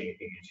that machine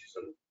can get you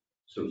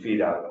some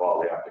feed out of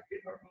all the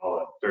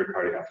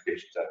third-party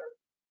applications that are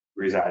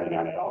residing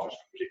on an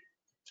ultrasound machine.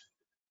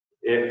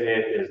 If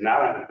it is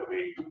not on the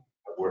domain,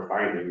 we're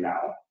finding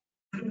now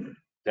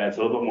that's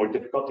a little bit more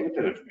difficult to get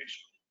that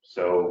information.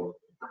 So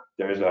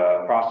there's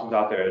a process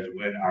out there as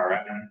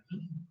WinRM,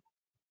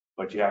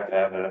 but you have to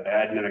have an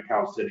admin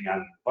account sitting on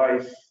the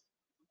device,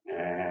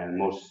 and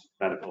most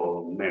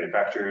medical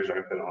manufacturers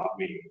aren't going to let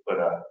me put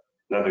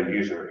another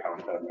user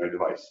account on their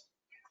device.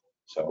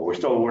 So we're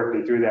still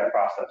working through that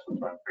process. We're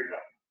trying to figure it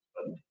out.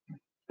 But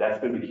that's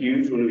going to be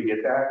huge when we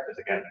get that, because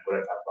again, what I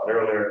talked about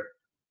earlier,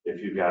 if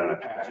you've got an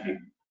Apache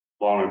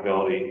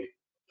vulnerability,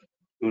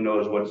 who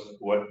knows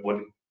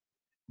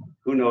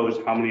who knows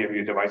how many of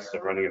your devices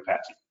are running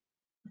Apache?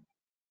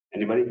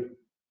 Anybody?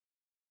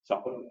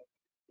 Something?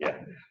 Yeah,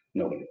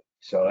 nobody.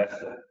 So that's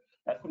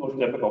the most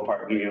difficult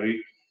part.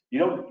 You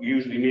don't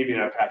usually, maybe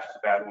an Apache is a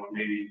bad one,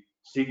 maybe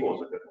SQL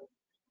is a good one.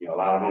 A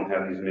lot of them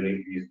have these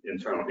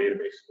internal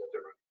databases that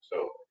they're running.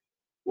 So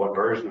what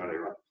version are they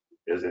running?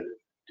 Is it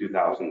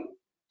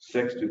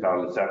 2006,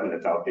 2007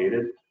 that's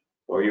outdated?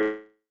 Or you're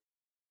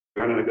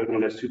running a good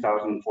one that's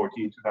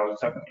 2014,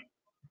 2017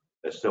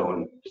 that's still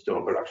in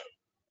production?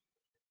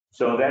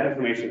 So that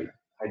information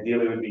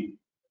ideally would be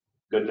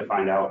good to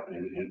find out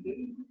and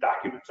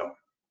document something.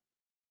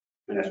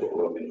 And that's what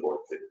we're looking forward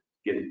to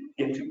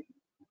get to.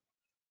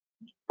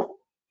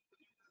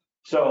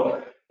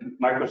 So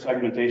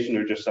microsegmentation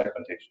or just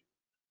segmentation.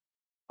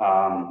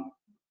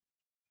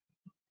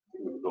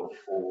 We'll go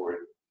forward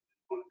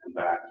and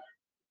back.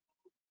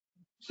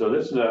 So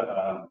this is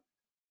a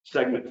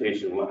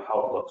segmentation,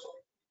 how it looks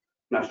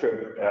like. Not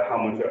sure how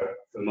much are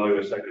familiar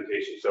with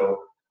segmentation. So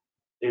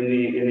in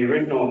the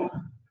original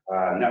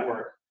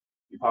network,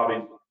 you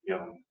probably, you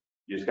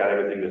just got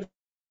everything that's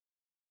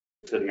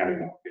sitting on your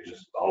network. It's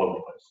just all over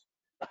the place.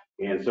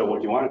 And so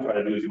what you want to try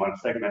to do is you want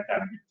to segment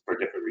them for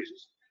different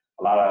reasons.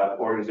 A lot of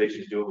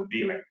organizations do it with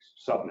VLANs,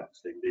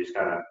 subnets. They just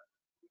kind of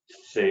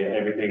say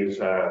everything's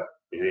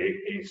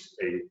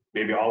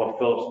maybe all of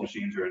Philips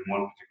machines are in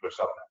one particular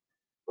subnet,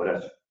 but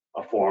that's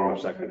a form of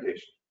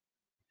segmentation.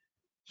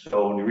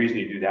 So the reason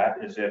you do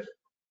that is if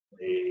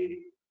a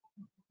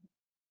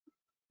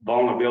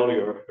vulnerability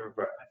or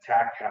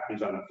attack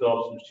happens on a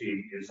Philips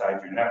machine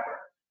inside your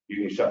network, you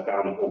can shut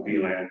down the whole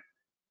VLAN,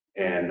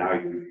 and now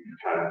you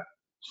kind of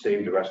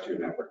save the rest of your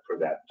network for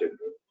that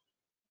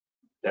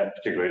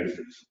particular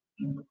instance.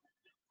 In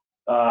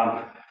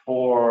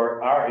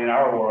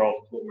our world,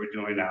 what we're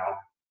doing now,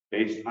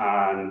 based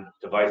on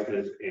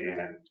devices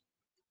and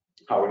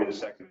how we're going to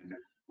segment it,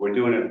 we're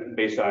doing it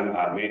based on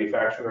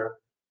manufacturer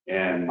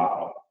and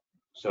model.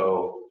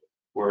 So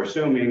we're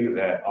assuming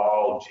that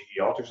all GE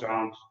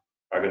ultrasounds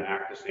are going to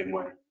act the same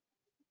way.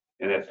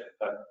 And it's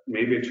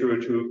maybe true or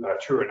not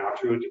true,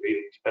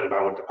 depending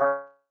on what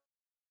department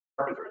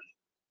they're in.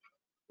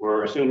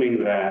 We're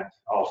assuming that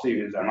all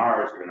Siemens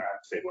MRs are going to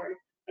act the same way,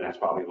 and that's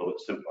probably a little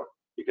bit simpler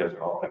because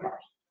they're all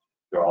MRs.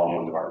 They're all in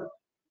one department.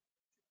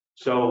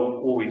 So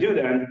what we do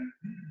then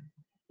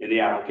in the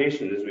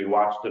application is we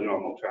watch the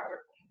normal traffic.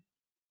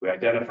 We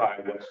identify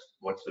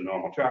what's the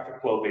normal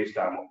traffic flow based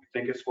on what we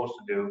think it's supposed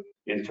to do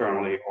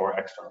internally or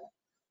externally.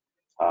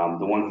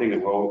 The one thing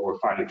that we're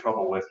finding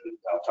trouble with, and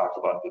I'll talk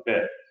about in a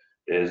bit,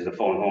 is the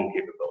phone home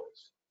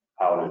capabilities,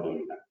 how they're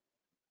doing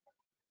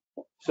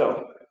that.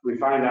 So we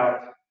find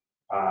out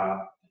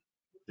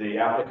the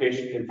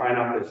application can find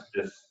out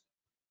this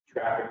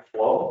traffic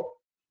flow.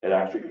 It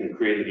actually can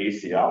create an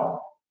ACL,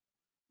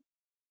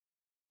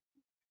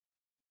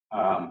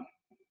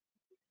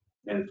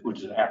 which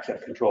is an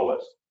access control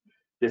list.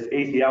 This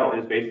ACL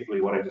is basically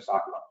what I just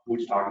talked about, who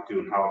it's talking to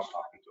and how it's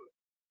talking to it,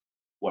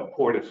 what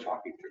port it's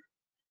talking to.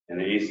 And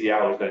the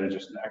ACL is then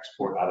just an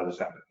export out of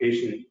this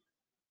application.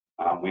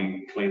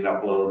 We clean it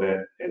up a little bit,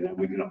 and then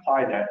we can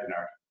apply that in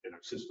our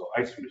Cisco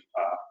ICE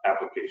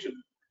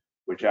application,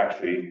 which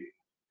actually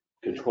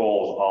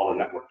controls all the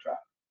network traffic.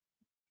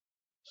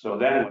 So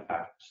then what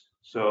happens?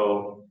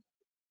 So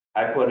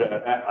I put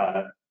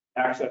an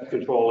access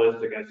control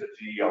list against a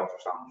GE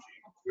ultrasound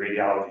machine,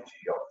 radiology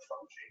GE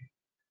ultrasound machine.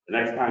 The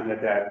next time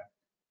that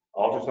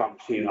ultrasound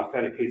machine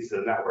authenticates to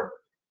the network,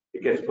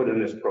 it gets put in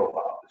this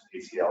profile,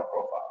 this ACL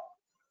profile.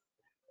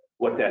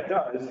 What that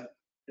does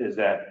is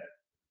that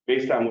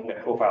based on what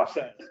that profile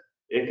says,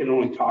 it can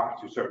only talk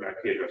to certain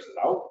IP addresses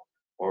out,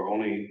 or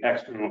only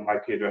external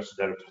IP addresses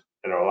that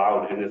are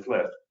allowed in this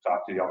list to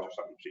talk to the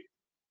ultrasound machine.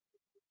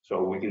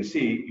 So we can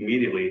see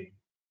immediately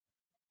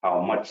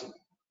how much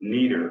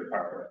neater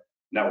our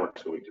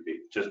network's going to be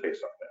just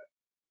based off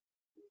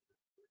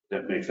that.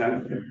 Does that make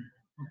sense? Did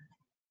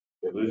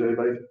I lose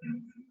anybody?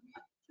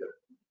 Good.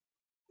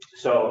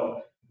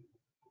 So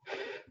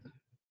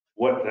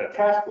what the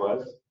task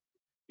was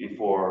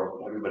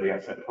before everybody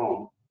got sent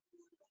home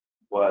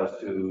was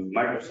to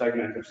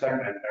microsegment or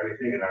segment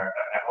everything in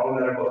all the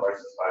medical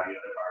devices by the end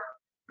of our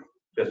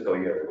fiscal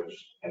year, which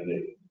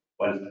ended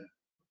Wednesday.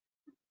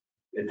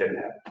 It didn't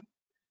happen.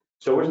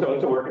 So it's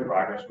a work in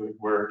progress.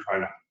 We're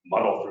trying to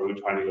muddle through,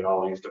 trying to get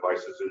all these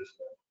devices into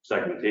the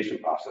segmentation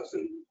process,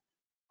 and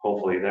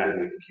hopefully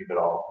then we can keep it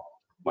all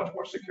much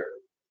more secure.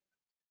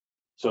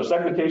 So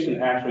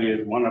segmentation actually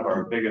is one of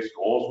our biggest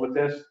goals with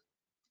this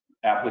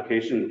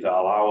application, to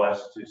allow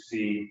us to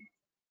see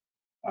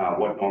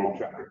what normal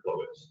traffic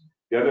flow is.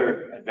 The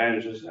other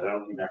advantages that I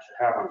don't think I actually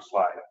have on the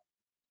slide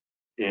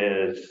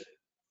is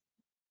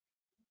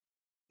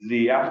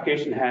the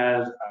application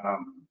has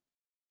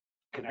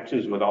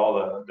connections with all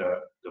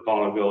the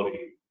vulnerability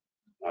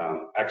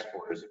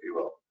exporters, if you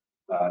will,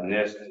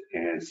 NIST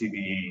and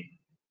CVE.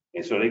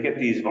 And so they get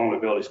these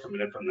vulnerabilities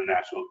coming in from the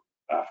national,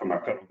 from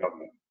our federal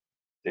government.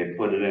 They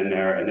put it in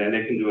there, and then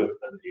they can do an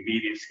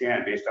immediate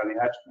scan based on the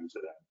attributes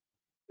of that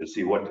and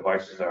see what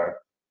devices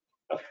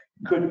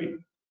could be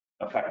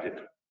affected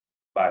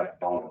by that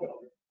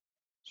vulnerability.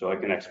 So I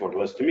can export a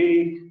list to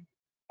me.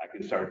 I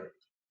can start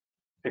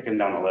picking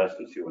down a list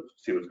and see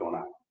what's going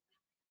on.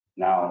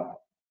 Now,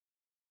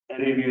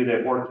 any of you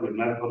that worked with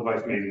medical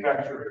device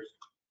manufacturers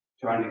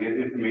trying to get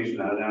information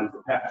out of them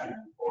for patching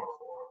or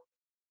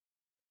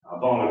for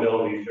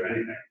vulnerabilities or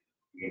anything,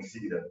 you can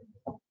see that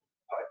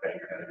probably bang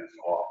your head against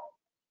the wall.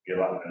 Get a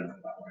lot of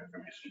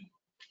information.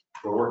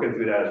 We're working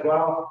through that as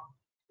well.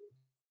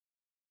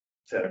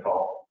 Set a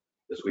call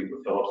this week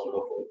with Philips, and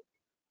hopefully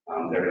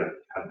they're going to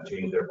kind of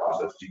change their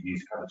process.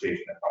 GE's kind of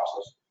changing that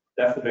process.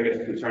 That's the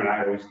biggest concern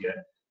I always get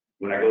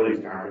when I go to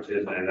these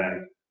conferences, and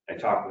then I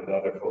talk with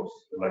other folks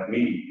like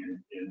me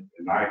in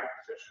my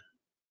position,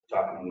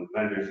 talking with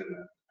vendors and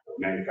the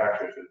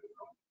manufacturers.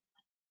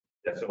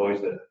 That's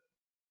always the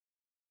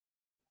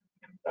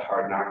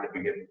hard knock that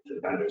we get to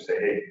the vendors. Say,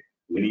 hey,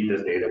 we need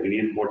this data. We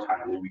need more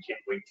time, and we can't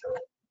wait till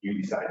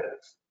you decide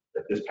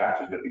that this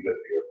patch is going to be good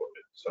for your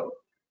equipment. So,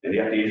 and the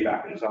FDA is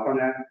backing us up on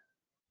that.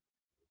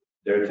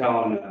 They're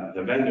telling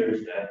the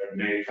vendors that are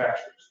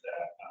manufacturers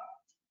that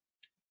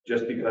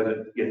just because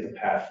it gets a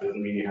patch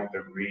doesn't mean you have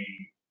to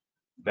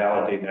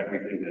revalidate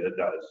everything that it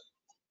does.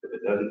 If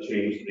it doesn't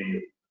change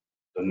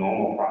the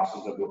normal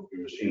process of what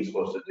your machine's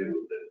supposed to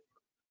do,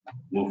 then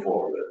move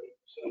forward with it.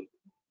 So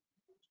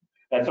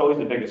that's always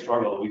the biggest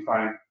struggle we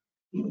find.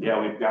 Yeah,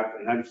 we've got,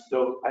 and I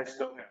still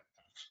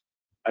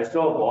have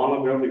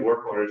vulnerability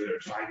work orders that are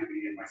assigned to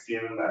me in my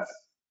CMMS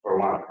for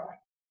WannaCry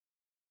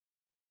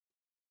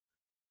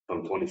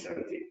from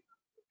 2017,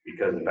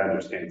 because the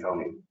vendors can't tell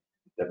me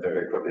that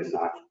their equipment is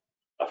not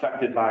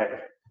affected by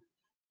it,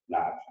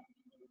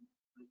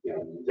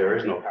 there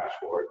is no patch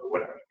for it or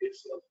whatever.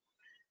 It's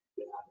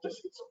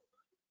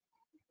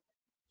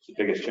the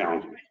biggest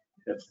challenge to me.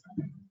 That's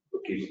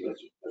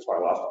why I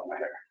lost all my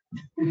hair.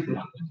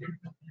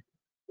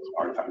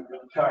 Hard time.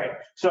 All right.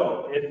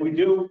 So if we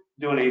do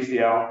an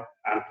ACL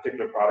on a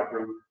particular product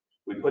group,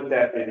 we put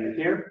that in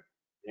here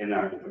in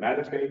our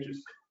informatics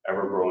pages,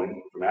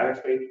 ever-growing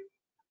informatics page.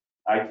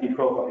 IT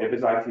profile, if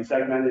it's IT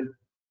segmented,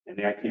 and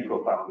the IT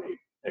profile name.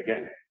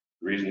 Again,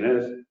 the reason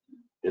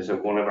is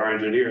if one of our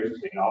engineers is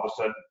saying all of a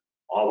sudden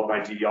all of my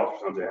GE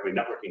ultrasounds are having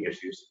networking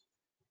issues,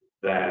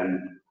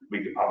 then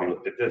we could probably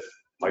look at this.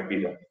 Might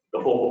be the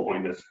focal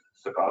point that's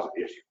the cause of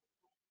the issue.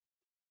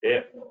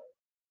 If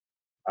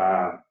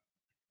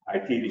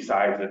IT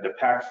decides that the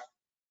PACS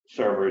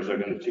servers are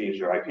going to change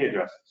their IP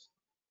addresses,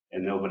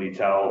 and nobody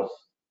tells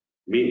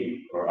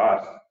me or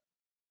us,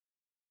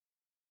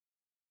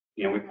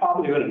 we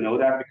probably going to know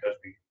that because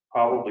we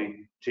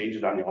probably changed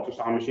it on the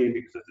ultrasound machine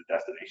because it's a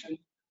destination.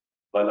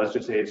 But let's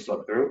just say it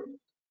slipped through.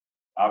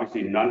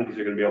 Obviously, none of these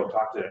are going to be able to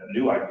talk to that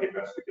new IP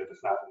address because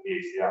it's not in the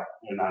ACL,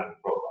 they're not in the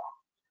profile.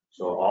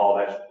 So all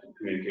that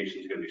communication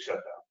is going to be shut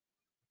down.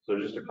 So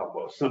just a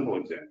couple of simple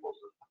examples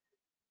of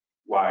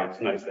why it's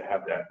nice to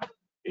have that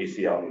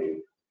ACL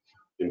name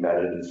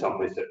embedded in some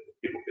place that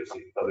people can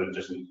see other than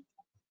just me.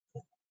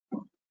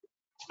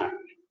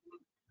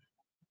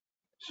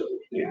 So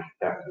yeah,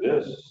 back to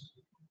this.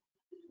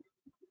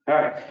 All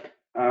right.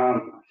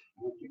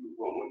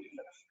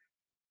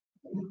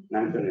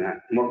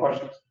 9:39. More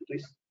questions,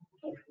 please?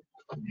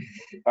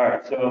 All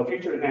right. So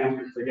future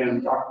enhancements. Again,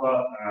 we talked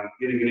about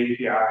getting an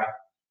API.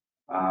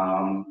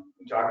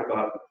 We talked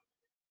about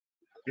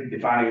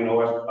defining an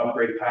OS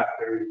upgrade path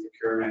during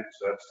procurement.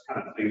 So that's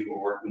kind of things we're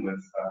working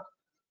with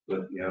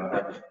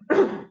our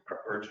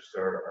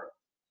purchaser.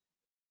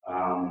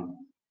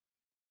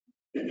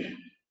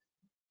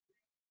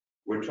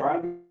 We're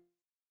trying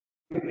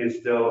to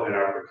instill in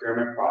our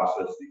procurement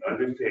process the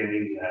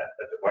understanding that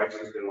the device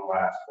is going to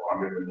last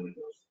longer than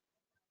Windows,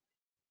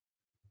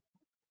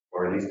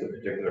 or at least a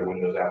particular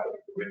Windows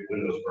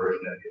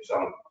version that you're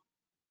selling.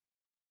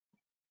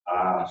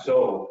 So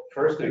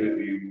first thing that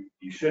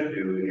you should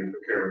do in your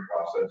procurement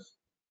process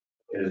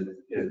is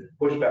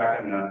push back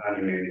on your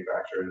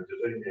manufacturer, if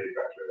there's any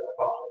manufacturer that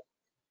follows.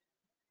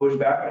 Push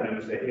back on them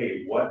and say,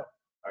 hey, what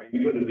are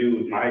you going to do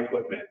with my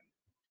equipment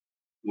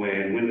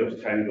when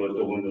Windows 10 goes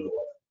to Windows 11?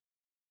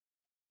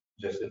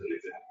 Just as an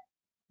example.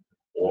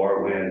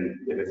 Or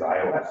if it's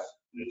iOS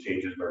and it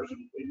changes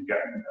version, you've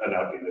got an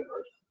outdated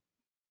version.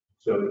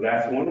 So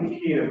that's one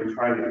key that we're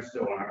trying to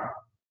instill in our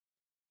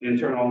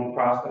internal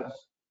process.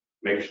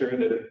 Make sure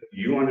that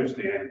you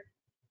understand,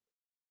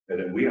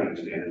 that we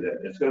understand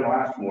that it's going to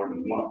last more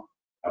than a month.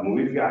 I mean,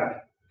 we've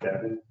got,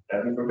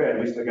 heaven forbid,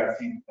 we still got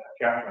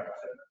Capra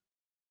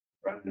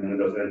running in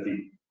Windows NT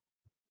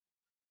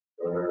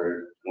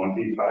for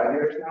 25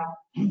 years now.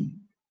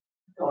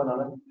 Going on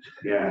it.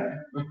 Yeah,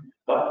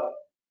 but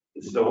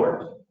it still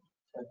works.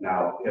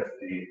 Now, if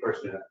the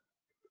person that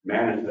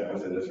managed that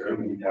was in this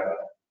room, you'd have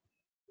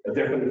a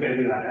different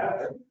opinion on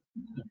that.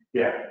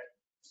 Yeah,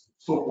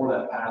 So for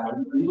that path, are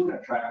you looking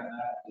at tracking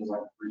that as like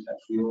a preset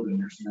field and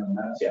you're seeing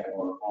that Yeah.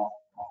 or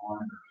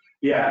offline?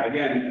 yeah,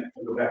 again,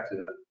 go back to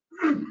the,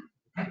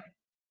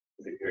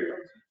 here you go.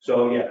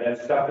 So yeah,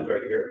 that stuff is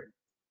right here.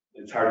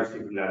 It's hard to see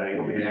from that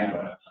angle.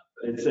 Yeah.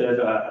 It says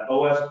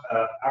OS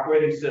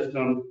operating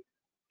system.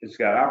 It's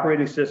got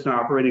operating system,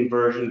 operating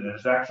version.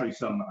 There's actually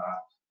some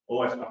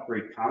OS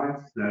upgrade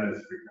comments. That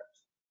is free.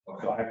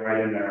 So I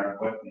write in there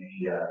what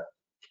the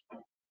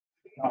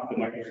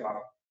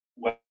Microsoft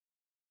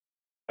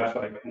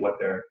website, what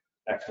their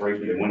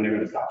expiration and when they're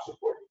going to stop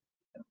supporting.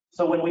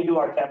 So when we do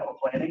our capital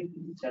planning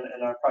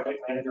and our project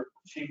manager,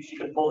 she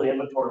can pull the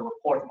inventory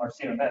report from our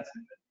CMS.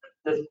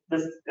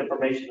 This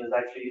information is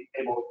actually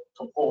able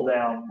to pull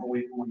down when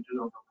we do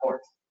those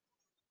reports.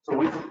 So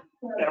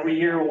every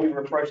year when we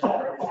refresh that,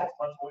 or every 6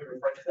 months when we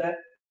refresh that,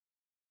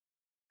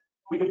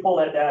 we can pull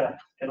that data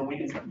and we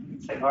can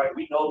say, all right,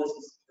 we know this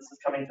is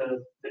coming to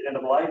the end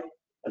of life.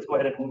 Let's go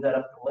ahead and move that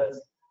up the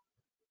list.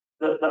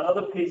 The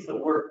other piece that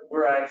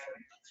we're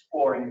actually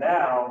exploring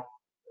now,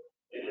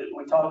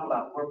 we talked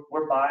about,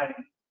 we're buying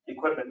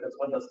equipment that's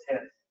Windows 10,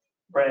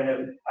 brand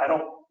new. I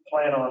don't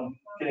plan on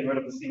getting rid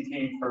of the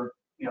CT for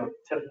 10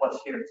 plus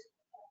years.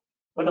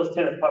 Windows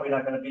 10 is probably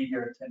not going to be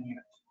here in 10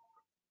 years.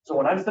 So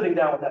when I'm sitting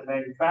down with that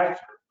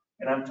manufacturer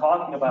and I'm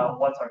talking about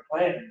what's our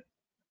plan,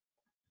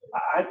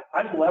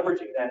 I'm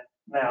leveraging that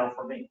now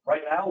for me.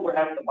 Right now, we're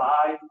having to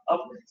buy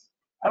upgrades.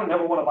 I don't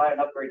ever want to buy an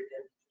upgrade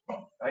again,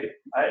 right?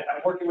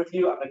 I'm working with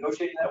you. I'm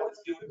negotiating that with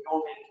you. If you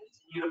want me to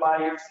continue to buy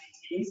your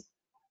CTs,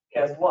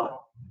 guess what?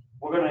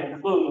 We're going to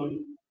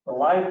include the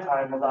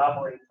lifetime of the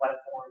operating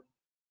platform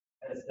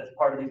as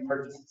part of these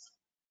purchases.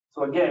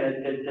 So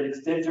again, it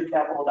extends your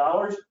capital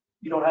dollars.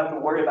 You don't have to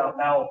worry about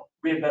now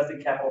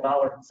reinvesting capital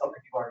dollars in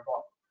something you've already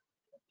bought.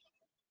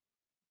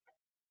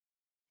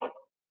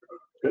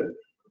 Good.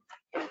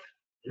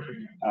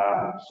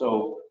 So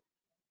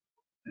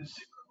let's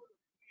see.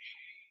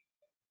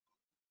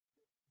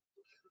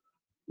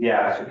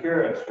 Yeah,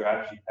 secure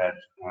strategy had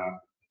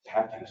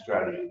tactic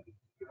strategy.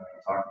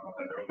 Talked about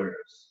that earlier.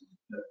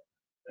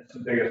 It's the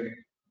biggest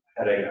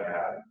headache I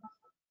have.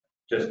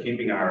 Just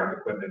keeping our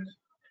equipment.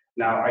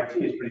 Now, IT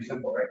is pretty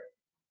simple, right?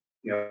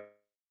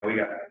 We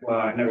got, well,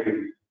 I never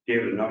even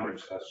gave the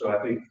numbers. So I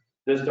think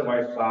this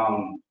device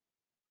found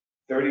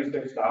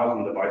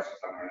 36,000 devices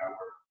on our network.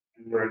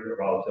 And we're a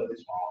relatively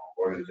small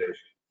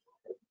organization.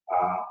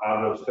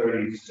 Out of those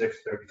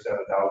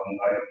 37,000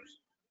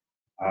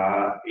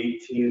 items,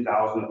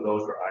 18,000 of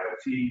those were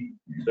IoT.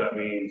 So that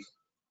means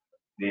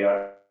the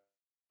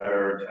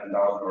other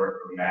 10,000 were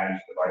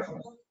managed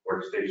devices,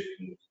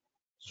 workstations,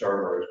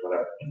 servers,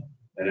 whatever.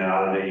 And then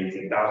out of the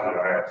 18,000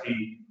 are IoT,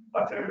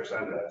 about 10% of that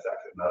is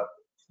actually another.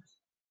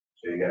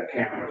 So you got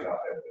cameras out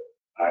there,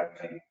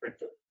 IoT,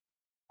 printer.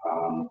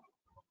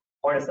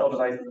 Point of sale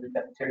devices in the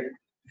cafeteria.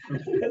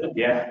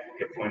 Yeah,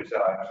 get point of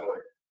sale,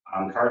 absolutely.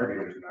 Card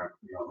readers and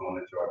going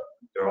into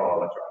they're all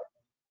electronic.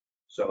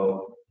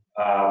 So,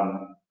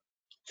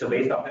 so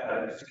based off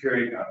that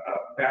security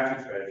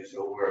patching strategy, so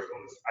where it's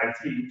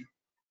IT,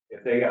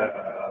 if they got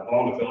a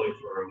vulnerability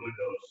for a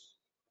Windows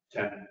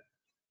 10,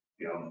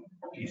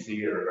 PC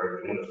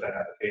or Windows 10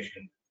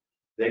 application,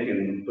 they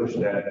can push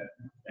that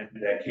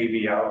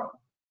KB out,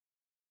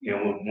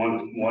 with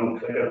one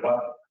click of a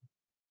button,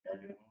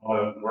 and all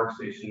the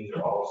workstations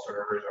or all the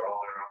servers are all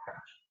their own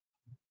patch.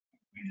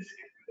 We just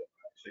can't do that.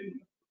 So,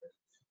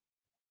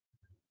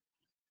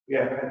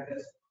 yeah.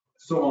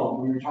 So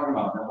when you're talking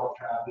about network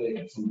traffic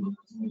and some of the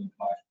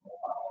device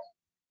profiles,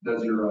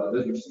 does your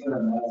CMS or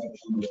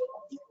some of the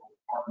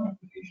partner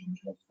applications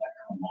that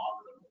kind of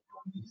monitor the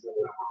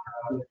network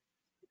traffic?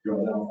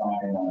 You're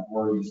identifying,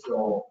 or are you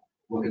still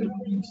looking at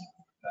things like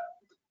that?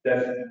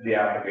 That's the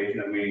application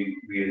that we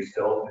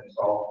install. It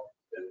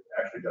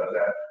actually does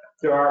that.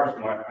 There are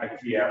some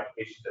IT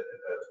applications that do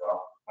that as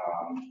well.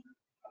 I'm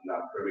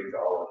not privy to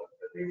all of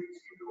the things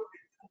you do with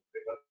it.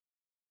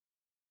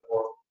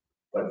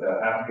 But the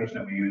application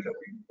that we use that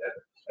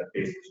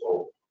based this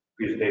whole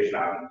presentation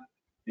on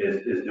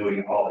is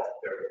doing all that.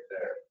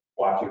 They're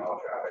watching all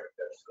traffic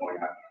that's going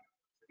on.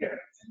 Again,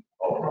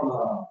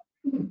 all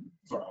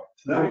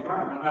Sorry. I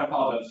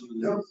apologize.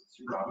 This is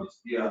super obvious.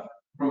 Yeah,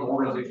 from an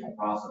organizational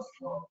process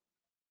flow,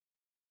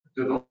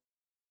 do those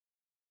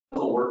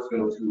alerts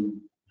go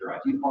to your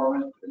IT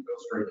department? Do they go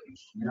straight to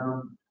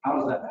engineer? How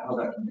does that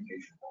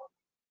communication work?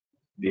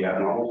 the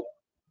abnormal.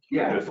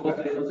 Yeah, so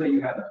let's say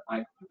you had the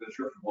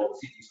description of the CT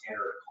scanner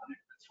at a clinic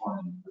that's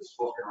running, it's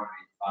supposed to be running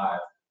 8 to 5,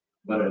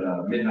 but at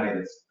midnight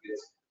it's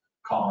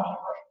calling out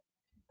pressure.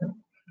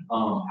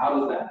 How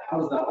does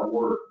that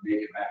alert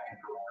make it back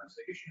into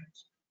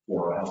organizations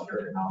for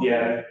healthcare technology?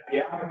 Yeah, the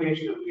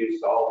application that we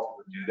installed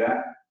would do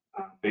that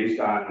based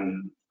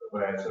on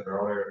what I said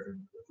earlier.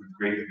 If we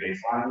create the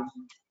baselines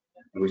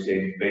and we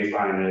say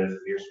baseline is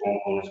you're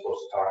only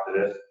supposed to talk to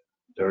this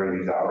during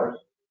these hours.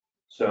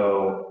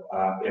 So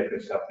if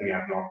it's something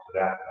abnormal to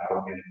that, I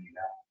will get an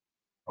email.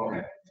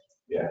 Okay.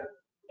 Yeah.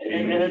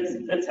 And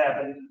it's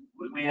happened.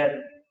 We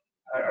had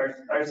our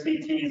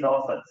CTs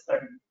also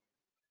started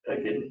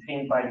getting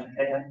pinged by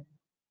Japan.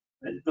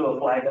 They threw a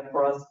flag up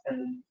for us,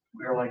 and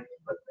we were like,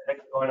 what the heck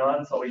is going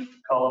on? So we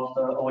called up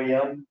the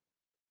OEM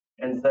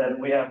and said,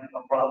 we have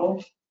a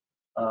problem.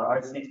 Our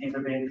CTs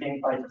are being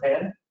pinged by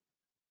Japan.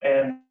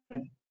 And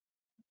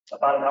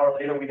about an hour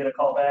later, we get a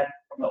call back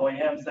from the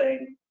OEM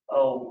saying,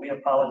 oh, we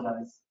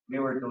apologize. We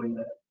were doing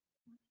that.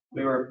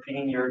 We were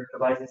pinging your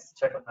devices to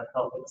check on the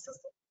health of the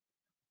system.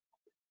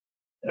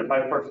 And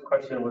my first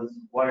question was,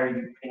 why are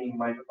you pinging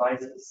my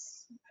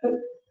devices?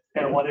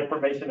 And what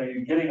information are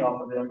you getting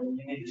off of them? And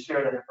you need to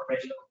share that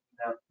information with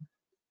them.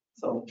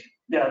 So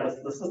yeah,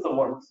 the system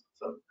works.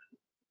 So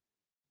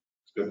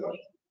It's a good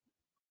question.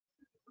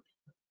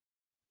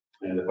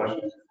 Any other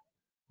questions?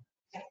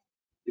 I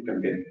think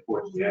I'm getting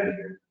towards the end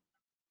here.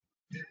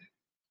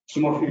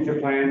 Some more future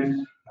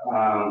plans.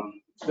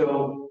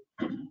 So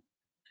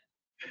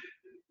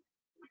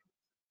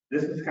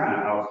this is kind of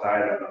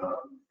outside of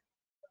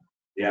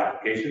the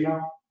application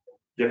now.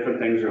 Different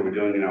things that we're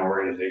doing in our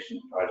organization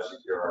to try to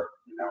secure our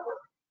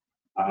network.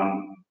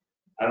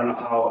 I don't know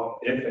how,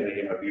 if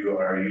any of you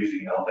are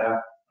using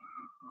LDAP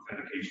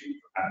authentication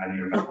on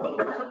your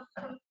network.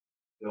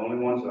 The only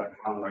ones that I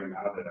found right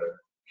now that are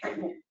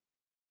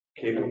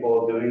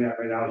capable of doing that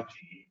right now is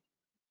GE.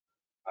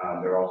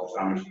 There are also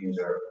some machines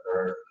that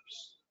are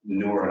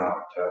newer enough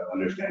to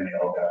understand the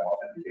LDAP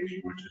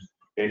authentication, which is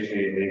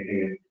basically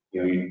anything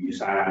you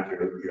sign on to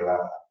your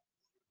laptop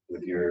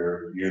with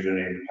your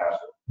username and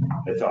password.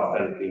 It's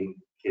authenticating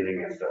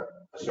against a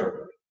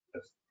server.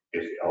 That's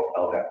basically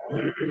LDAP.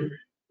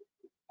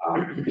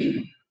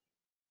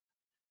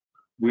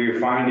 We're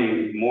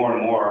finding more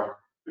and more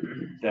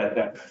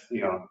that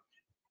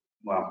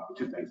well,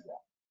 two things.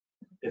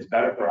 It's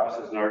better for us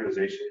as an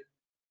organization.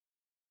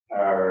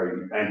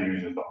 Our end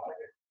users don't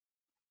like it.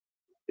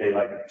 They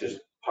like just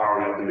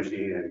powering up the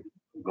machine and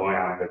going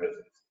on with their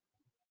business.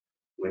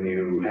 When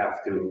you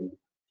have to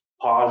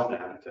pause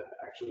them to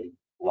actually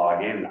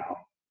log in now,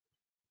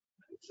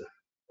 it's an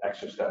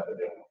extra step to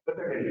do, but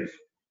they're going to use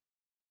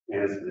it.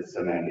 And it's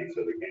a mandate,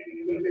 so we can't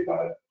do anything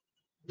about it.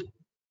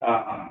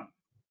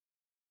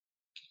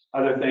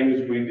 Other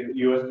things,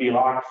 USB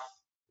locks.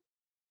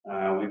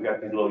 We've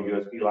got these little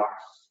USB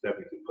locks that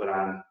we can put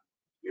on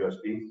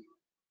USB.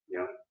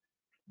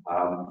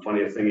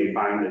 Funniest thing you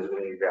find is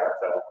when you've got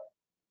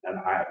an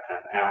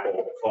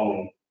Apple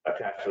phone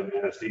attached to an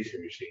anesthesia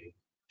machine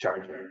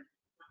charger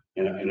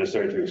in a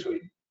surgery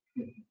suite.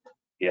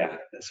 Yeah,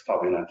 that's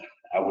probably not,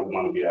 I wouldn't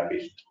want to be that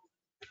patient.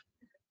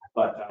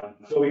 But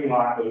so we can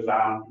lock those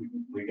down.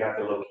 We got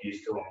the little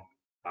keys to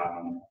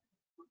them.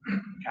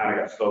 Kind of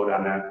got slowed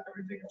on that.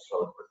 Everything got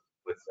slowed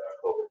with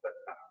COVID, but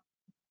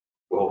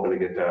we're hoping to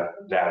get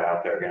that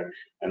out there again.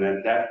 And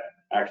then that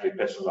actually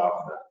pisses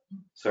off the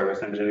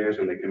service engineers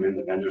when they come in,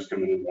 the vendors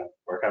come in and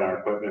work on our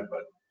equipment.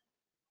 But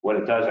what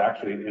it does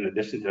actually, in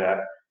addition to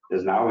that,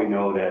 is now we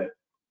know that,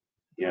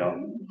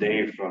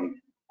 Dave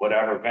from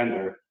whatever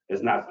vendor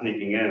is not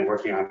sneaking in and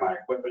working on my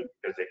equipment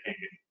because they can't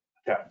get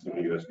tapped to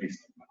my USB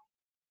stick.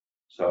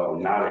 So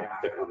now they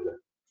have to come to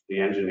the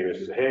engineers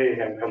and say,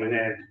 hey, I'm coming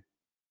in.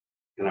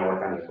 Can I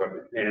work on the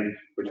equipment? And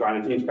we're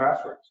trying to change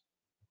passwords.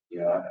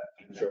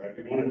 I'm sure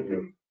every one of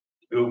you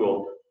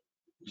Googled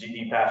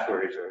GE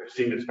passwords or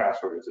Siemens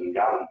passwords and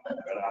got them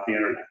right off the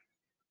internet.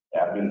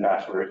 Admin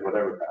passwords,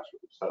 whatever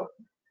passwords. So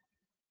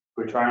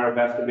we're trying our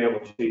best to be able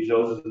to change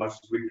those as much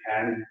as we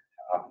can,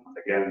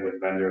 again, with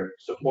vendor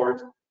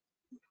support.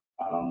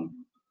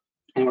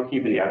 And we're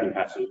keeping the admin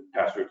password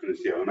for the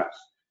COMS.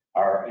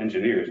 Our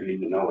engineers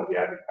need to know what the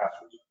admin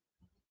passwords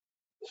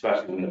are,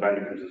 especially when the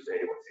vendor comes and say,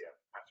 hey, what's the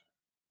admin password?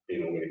 They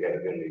know where to get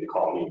it, they need to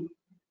call me.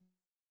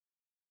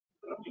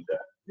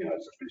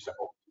 It's a pretty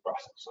simple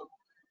process. So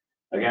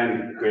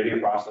again, creating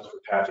a process for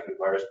patching and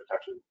virus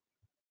protection,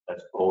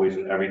 that's always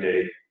an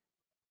everyday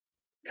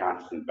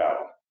constant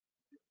battle.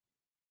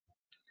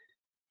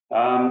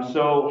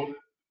 So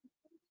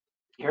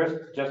here's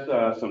just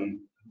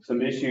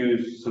some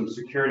issues, some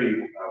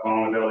security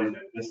vulnerabilities.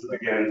 This is,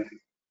 again,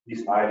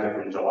 these slides are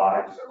from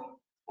July, so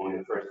only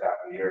the first half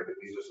of the year, but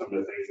these are some of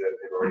the things that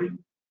they've already.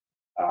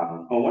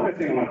 One other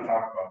thing I want to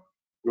talk about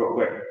real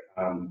quick.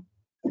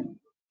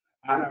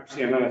 On our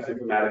CMS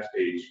informatics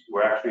page,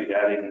 we're actually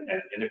adding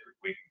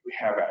we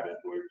have added,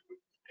 we're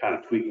kind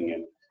of tweaking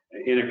it,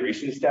 an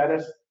integration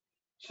status.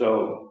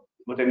 So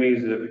what that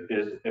means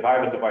is if I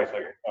have a device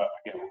like,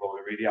 again, we'll go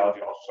with a radiology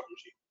ultrasound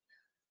machine.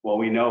 Well,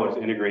 we know it's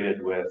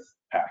integrated with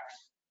PACS.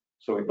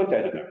 So we put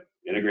that in there,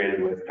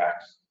 integrated with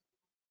PACS.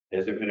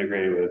 Is it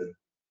integrated with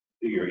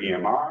your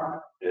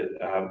EMR?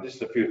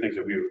 Just a few things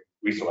that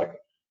we selected.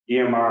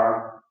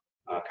 EMR,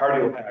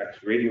 cardio PACS,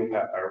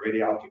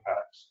 radiology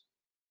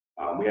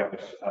PACS. We have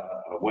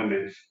a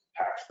women's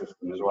PACS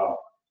system as well.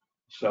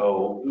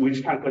 So we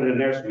just kind of put it in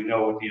there so we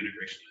know what the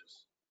integration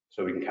is.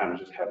 So we can kind of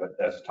just have a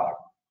desktop.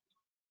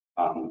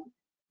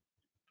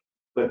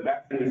 But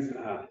back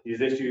to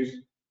these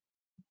issues,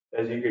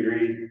 as you can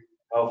read,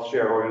 health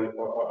share of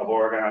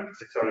Oregon,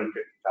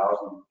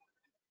 650,000.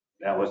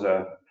 That was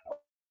a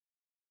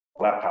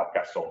laptop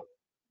got sold.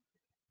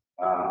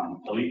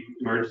 Elite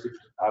emergency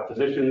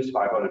physicians,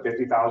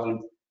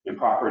 550,000,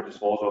 improper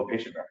disposal of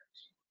patient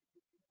records.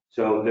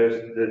 So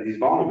these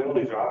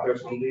vulnerabilities are out there,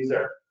 some of these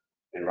are,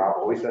 and Rob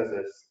always says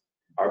this,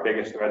 our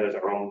biggest threat is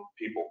our own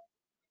people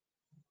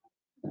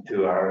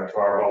to our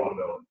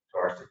vulnerability, to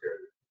our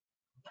security.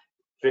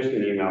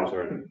 Phishing emails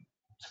are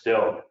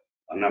still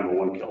a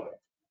 #1 killer.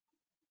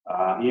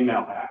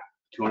 Email hack,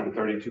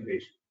 232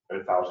 patients,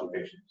 1,000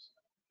 patients.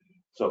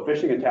 So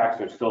phishing attacks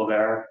are still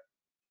there.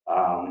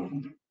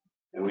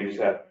 And we just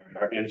had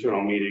our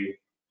internal meeting,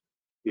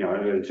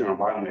 an internal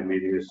parliament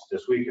meeting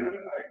this week, and I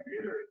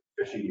reiterate,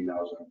 phishing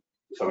emails, and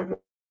somebody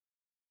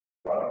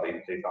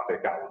they thought they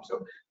got one.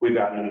 So we've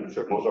gotten, I'm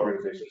sure most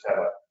organizations have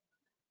a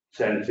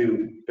send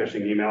to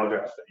phishing email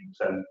address that you can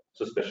send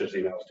suspicious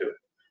emails to.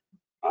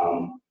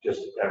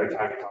 Just every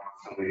time you talk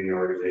to somebody in your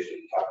organization,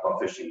 you talk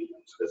about phishing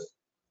emails, because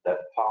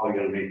that's probably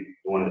going to be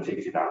the one that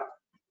takes you down.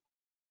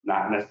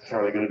 Not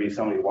necessarily going to be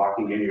somebody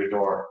walking in your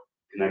door,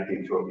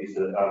 connecting to a piece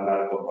of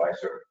medical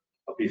device or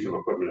a piece of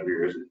equipment of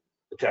yours and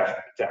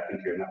attaching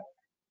to your network.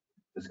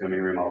 It's going to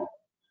be remote.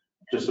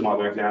 Just some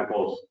other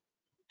examples: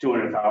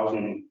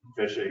 200,000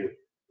 phishing,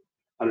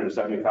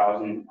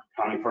 170,000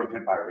 accounting firm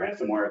hit by a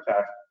ransomware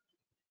attack.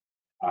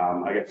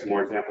 I get some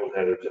more examples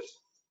that are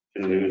just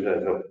in the news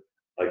as of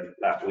like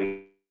last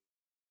week.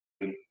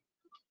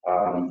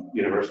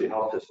 University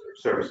Health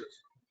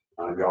Services.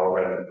 We all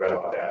read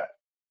about that.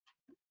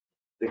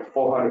 I think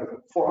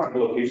 400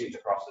 locations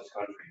across this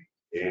country,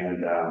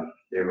 and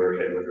they were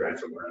hit with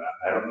ransomware.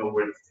 I don't know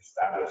what the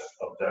status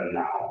of them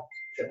now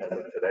as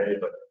of today,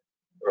 but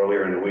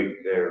earlier in the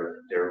week they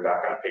were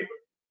back on paper.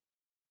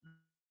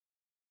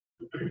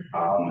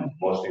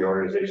 Most of the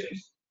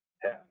organizations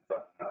have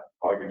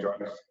all your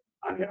drugs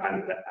on the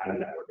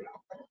network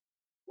now.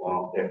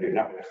 Well, if your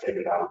network is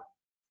taken down,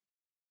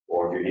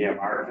 or if your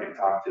EMR can't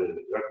talk to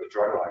the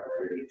drug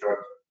library or the drug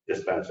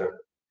dispenser,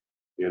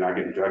 you're not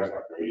getting drugs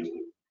out very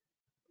easily.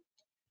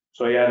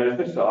 So yeah, there's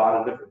just a lot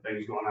of different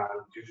things going on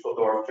in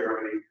Düsseldorf,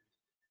 Germany.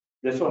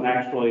 This one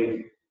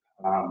actually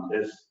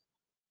is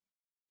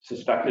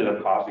suspected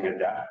of causing a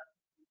death.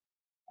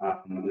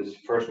 This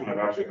first one I've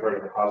actually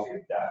heard of causing a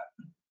death.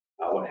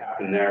 What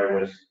happened there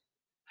was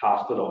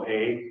hospital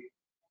A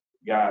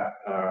got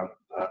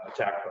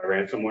attacked by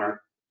ransomware,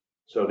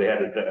 so they had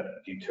to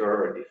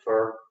deter or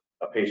defer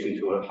a patient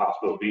to a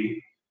hospital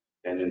B,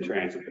 and then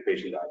transit the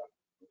patient out.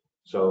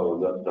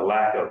 So the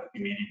lack of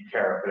immediate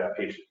care for that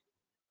patient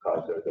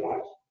caused their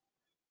demise.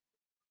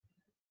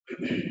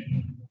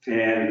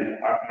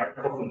 And our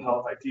article from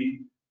Health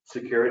IT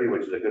Security,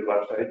 which is a good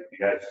website, you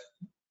guys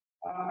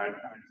on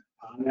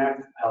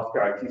that.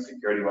 Healthcare IT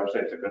Security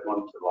website is a good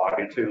one to log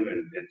into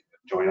and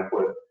join up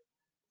with.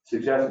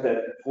 Suggests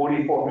that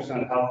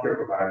 44% of healthcare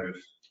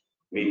providers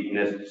meet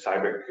NIST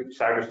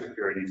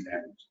cybersecurity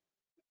standards.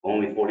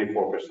 Only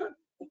 44%.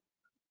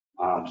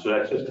 So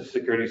that's just a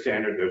security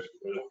standard. There's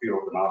a few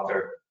of them out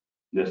there.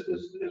 NIST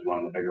is one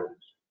of the bigger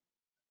ones.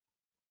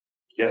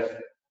 Yes.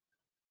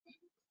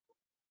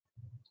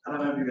 I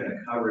don't know if you're going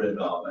to cover it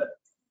all, but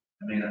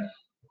I mean,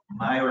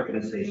 my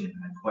organization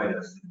had quite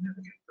a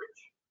significant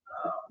breach.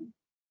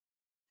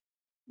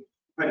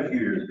 Quite a few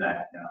years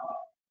back now,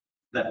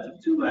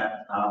 left 2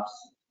 laptops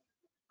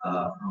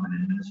from an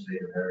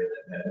administrative area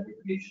that had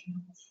information,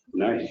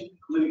 Nice.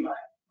 including mine.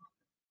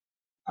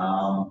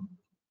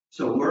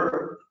 So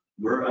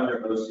we're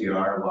under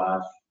OCR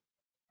watch,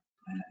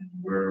 and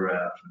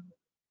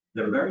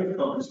they're very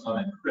focused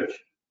on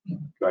encryption.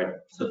 Right.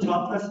 So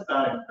talk to us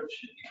about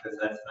encryption, because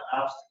that's an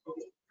obstacle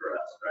for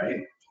us, right?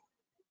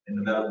 In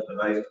the medical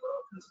device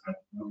world, because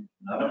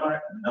none of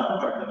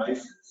our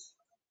devices,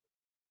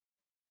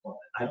 well,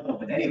 I don't know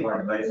if any of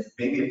our devices,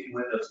 maybe a few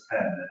Windows 10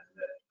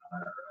 that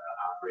are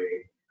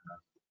operating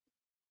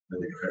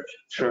with encryption.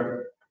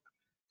 Sure.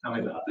 Tell me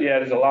about that. Yeah,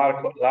 there's a lot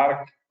of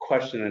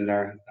question in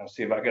there. I'll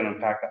see if I can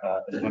unpack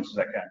as much as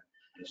I can.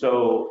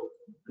 So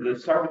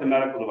let's start with the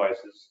medical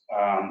devices.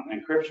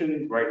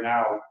 Encryption right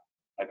now,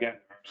 again,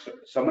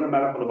 some of the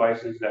medical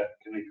devices that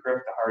can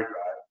encrypt the hard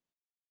drive,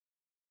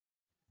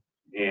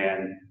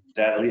 and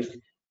that at least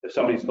if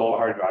somebody stole a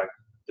hard drive,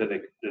 then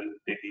they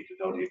need to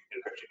know the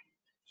encryption.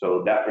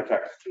 So that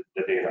protects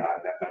the data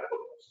on that medical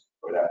device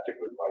or that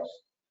particular device.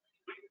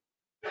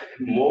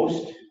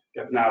 Most,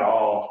 if not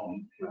all,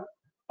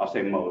 I'll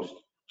say most,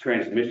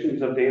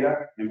 transmissions of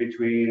data in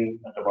between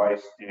a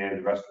device and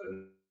the rest of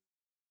the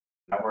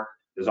network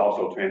is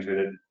also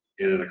transmitted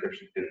in an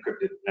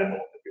encrypted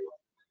envelope, if you will.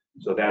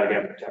 So that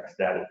again protects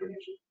that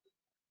information.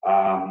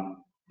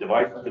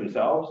 Devices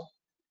themselves,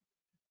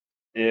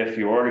 if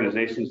your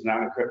organization is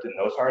not encrypting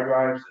those hard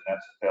drives, then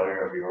that's a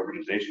failure of your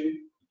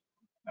organization.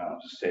 I'll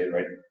just say it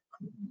right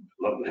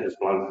as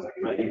blunt as I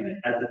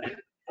can.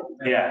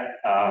 Yeah,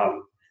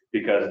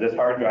 because this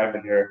hard drive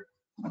in here,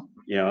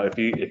 if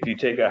you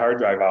take a hard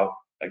drive out,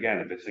 again,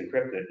 if it's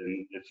encrypted,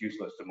 then it's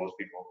useless to most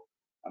people.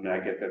 I mean, I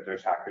get that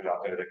there's hackers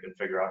out there that can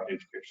figure out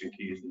encryption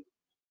keys and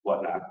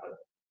whatnot, but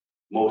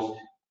most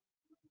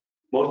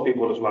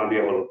people just want to be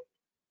able to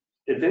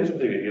it's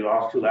interesting that you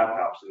lost 2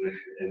 laptops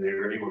and they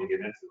were able to get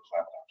into those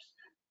laptops.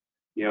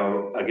 You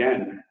know,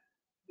 again,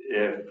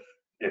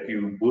 if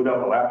you boot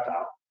up a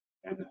laptop,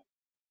 and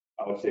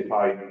I would say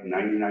probably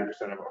 99%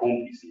 of our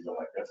home PCs are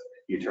like this,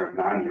 you turn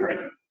it on, you're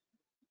in.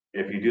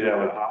 If you do that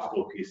with a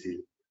hospital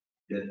PC,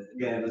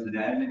 Again, it was an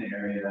admin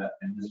area,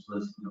 and this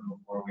was,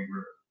 before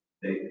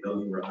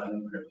those were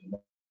unencrypted.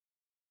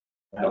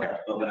 Okay.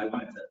 But what I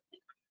wanted to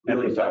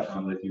really touch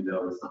on with you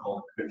though is the whole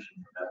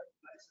encryption for medical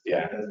devices.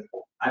 Yeah. Because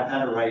I've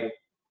had to write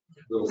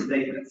little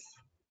statements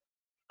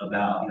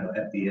about,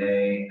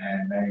 FDA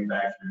and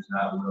manufacturers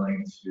not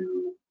willing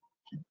to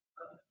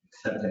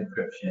accept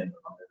encryption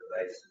on the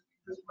devices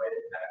because of the way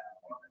they impact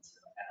performance.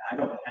 And I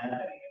don't have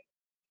any.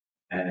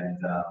 And,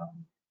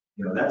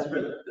 that's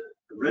where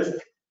the risk,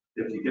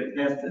 if you get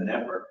past the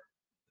network,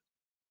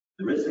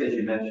 the risk, as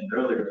you mentioned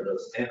earlier, for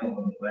those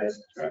standalone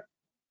devices, right,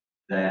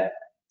 that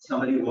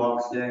somebody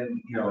walks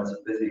in, it's a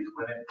busy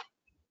clinic,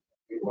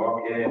 they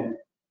walk in,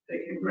 they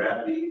can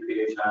grab the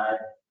PHI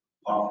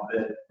off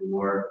of it,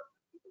 or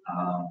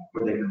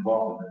they can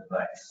walk on the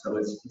device. So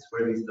it's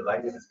where these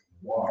devices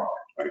can walk.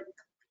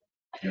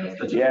 right.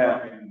 Such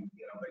Yeah. a,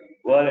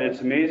 Well,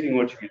 it's amazing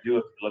what you can do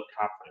if you look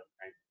confident,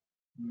 right?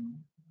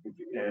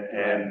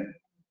 And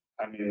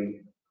I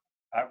mean,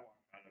 I walk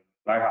around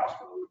my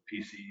hospital with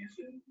PCs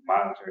and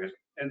monitors,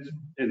 and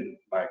in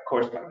my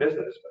course, my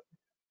business,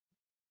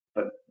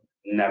 but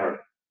never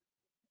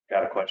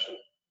got a question.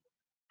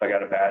 If I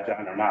got a badge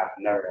on or not,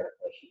 never got a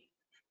question.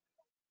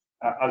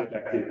 I'll get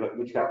back to you, but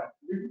what you got?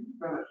 You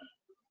can finish.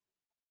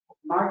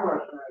 My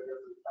question, I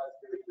guess, is as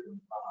to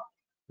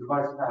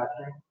device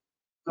patching.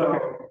 So,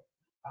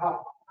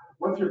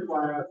 what's your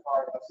plan as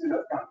far as, I see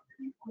that's kind of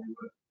tricky for you,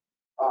 but,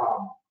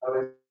 at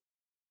least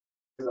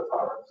that's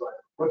how it's like,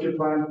 what's your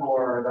plan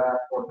for that,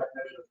 for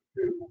technicians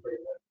to complete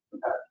the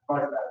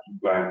device patching?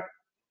 Right.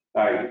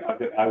 All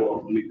right, I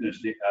will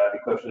finish the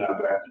encryption. I'll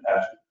go after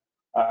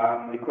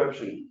patching.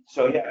 Encryption.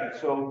 So yeah,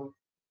 so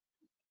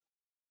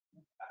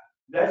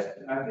that's,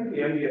 I think the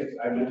MDS,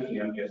 I mentioned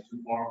the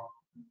MDS2 form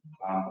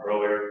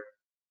earlier.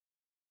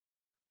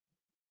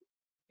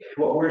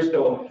 What we're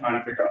still trying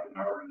to figure out in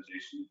our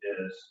organization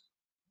is,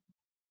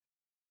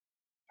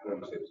 how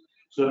do I say this?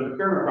 So the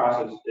procurement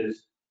process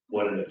is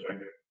what it is, right?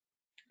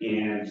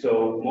 And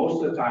so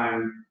most of the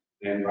time,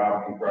 and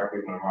Rob can correct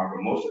me when I'm wrong,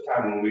 but most of the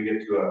time when we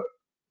get to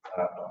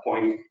a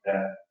point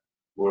that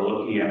we're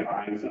looking at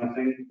buying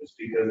something, it's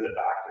because the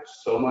doctor's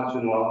so much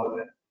in love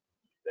with it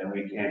that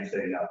we can't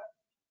say no.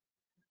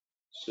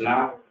 So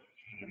now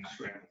we're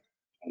scrambling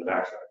on the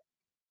backside.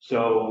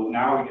 So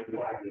now I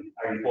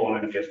can pull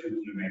an MDS2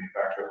 from the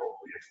manufacturer,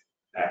 hopefully it's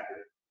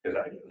accurate, because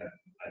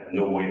I have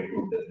no way to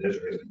prove that it is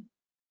or isn't.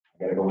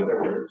 I gotta go with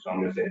their word, so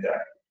I'm gonna say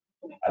that.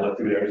 I look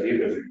through there and see if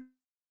there's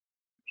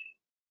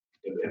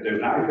if there's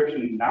not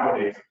encryption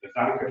nowadays, if there's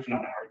not encryption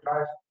on the hard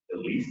drive, at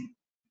least,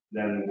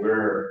 then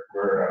we're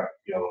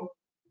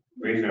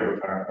raising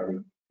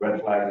our red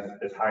flags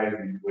as high as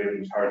we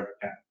wave as hard as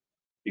we can.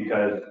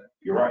 Because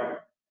you're right,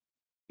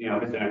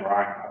 if it's an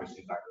MRI, obviously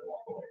it's not gonna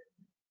walk away.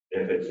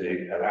 If it's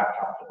a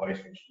laptop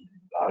device, which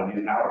a lot of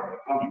these now are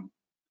coming,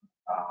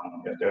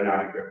 if they're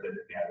not encrypted,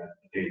 yeah,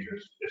 the danger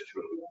is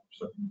true.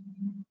 So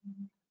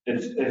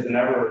it's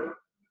never,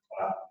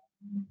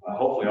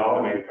 hopefully all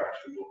the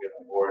manufacturers will get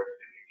on board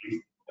and at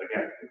least,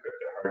 again, encrypt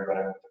their hard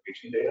drive with the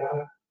patient data on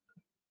it,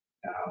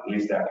 at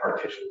least that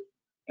partition.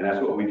 And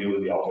that's what we do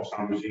with the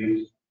ultrasound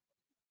machines.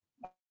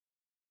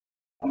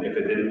 If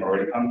it didn't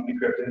already come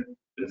encrypted,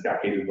 it's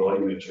got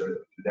capability to ensure that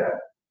we do that.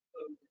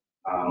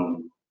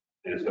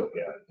 And so,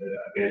 yeah,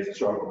 it's a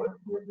struggle, but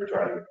we're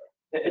trying to.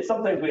 It's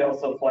something we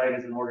also flag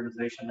as an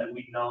organization that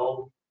we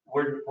know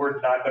we're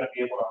not going to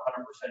be able to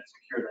 100%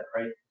 secure that,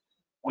 right?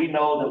 We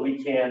know that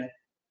we can't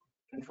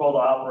control the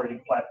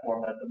operating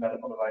platform that the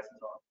medical device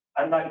is on.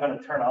 I'm not going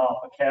to turn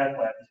off a cath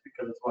lab just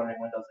because it's running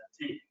Windows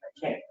NT. I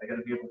can't. I got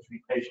to be able to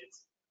treat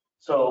patients.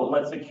 So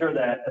let's secure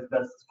that as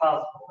best as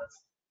possible.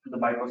 Let's do the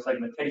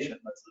micro-segmentation.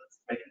 Let's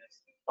make it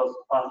as close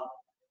as possible.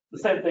 The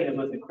same thing is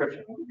with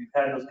encryption. We've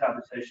had those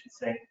conversations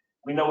saying,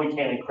 we know we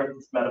can't encrypt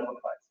this medical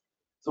device.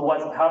 So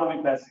how do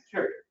we best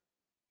secure it?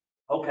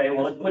 Okay,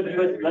 well,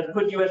 let's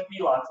put USB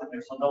locks in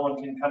there so no one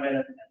can come in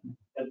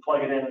and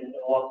plug it in and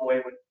walk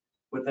away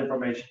with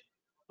information.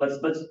 Let's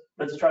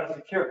try to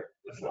secure it.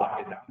 Let's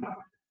lock it down.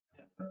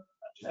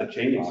 Just a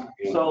chain lock.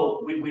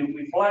 So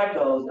we flag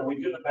those and we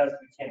do the best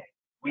we can.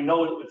 We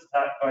know it's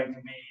not going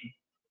to be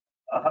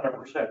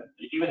 100%.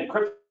 Even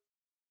encryption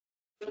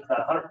is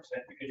not 100%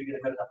 because you get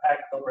a bit of a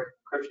packet over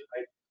encryption,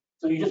 right?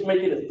 So you just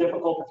make it as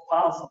difficult as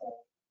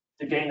possible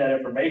to gain that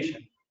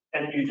information,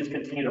 and you just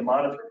continue to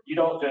monitor it. You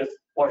don't just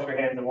wash your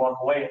hands and walk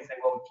away and say,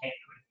 well, we can't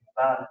do anything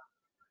about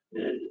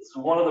it. It's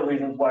one of the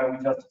reasons why we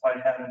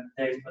justified having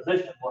Dave's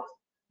position was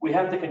we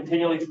have to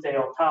continually stay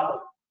on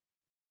top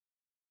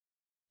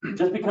of it.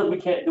 Just because we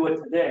can't do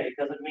it today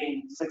doesn't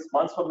mean 6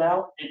 months from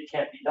now it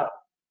can't be done.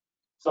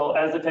 So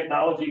as the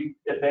technology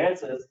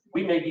advances,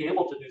 we may be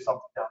able to do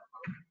something down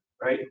the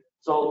road, right?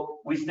 So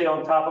we stay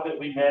on top of it,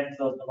 we manage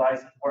those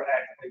devices, we're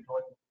actively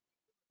doing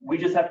We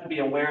just have to be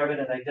aware of it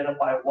and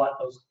identify what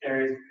those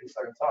areas of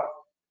concerns are.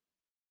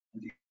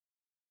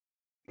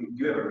 Do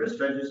you have a risk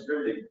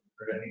register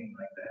or anything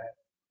like that?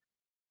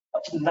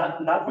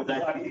 Not With with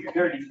IT.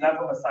 cybersecurity, not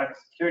from a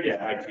cybersecurity.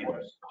 Yeah, IT standpoint.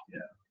 was.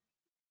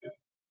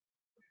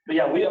 But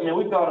yeah,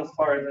 we've gone as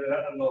far as,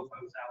 I don't know if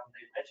it was Alan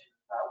they mentioned,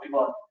 we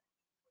bought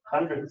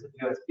hundreds of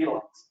USB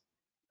locks.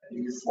 And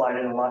you just slide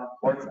in a lock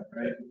ports,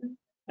 right?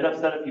 It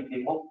upset a few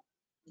people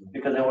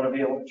because they want to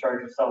be able to charge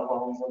their cell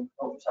phones and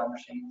ultrasound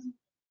machines.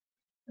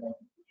 All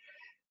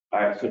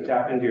right, so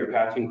tap into your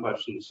patching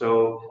question.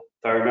 So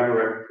if I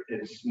remember,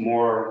 it's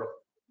more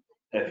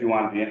if you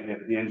want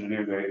if the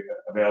engineers are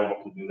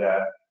available to do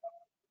that.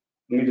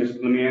 Let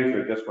me answer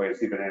it this way,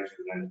 see if it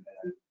answers, and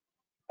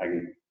I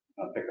can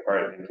pick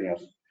apart anything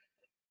else.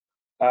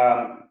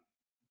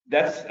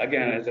 That's,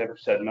 again, as I've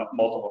said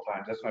multiple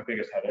times, that's my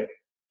biggest headache,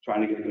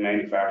 trying to get the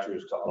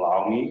manufacturers to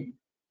allow me,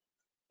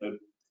 at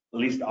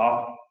least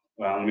off,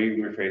 well, let me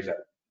rephrase that.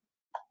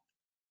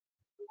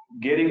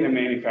 Getting the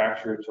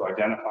manufacturer to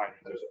identify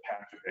that there's a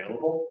patch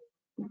available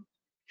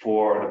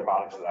for the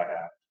products that I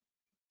have.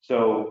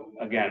 So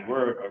again,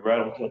 we're a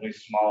relatively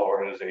small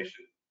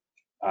organization,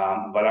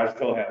 but I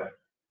still have,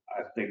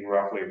 I think,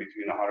 roughly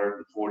between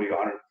 140,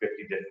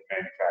 150 different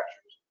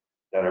manufacturers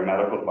that are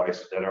medical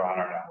devices that are on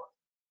our network.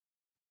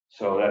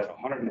 So that's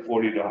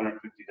 140 to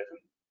 150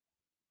 different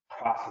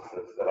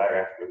processes that I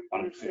have to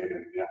understand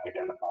and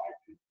identify,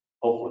 and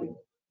hopefully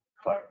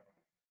clarify.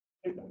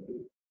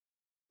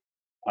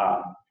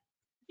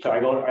 So I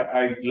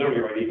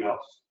literally write emails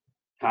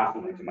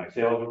constantly to my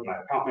sales, my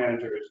account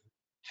managers,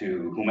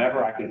 to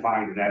whomever I can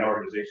find in that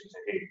organization, say,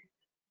 hey,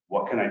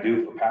 what can I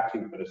do for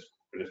patching for this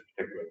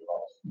particular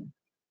device?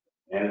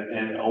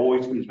 And it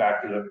always comes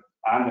back to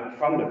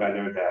from the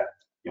vendor that,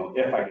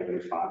 if I get a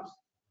response,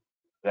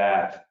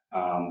 that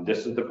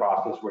this is the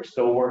process. We're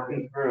still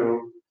working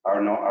through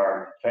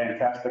our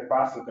fantastic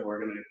process that we're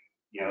going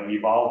to,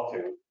 evolve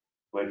to,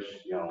 which,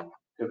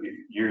 could be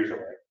years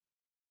away.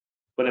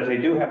 But if they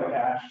do have a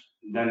patch,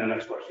 then the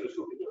next question is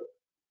who can do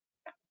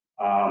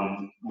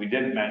it. We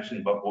didn't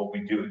mention, but what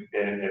we do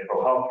in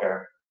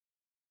ProHealth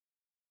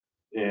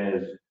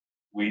is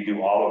we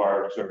do all of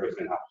our service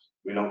in-house.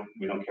 We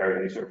don't carry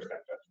any service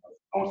contracts.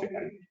 I won't say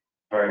any,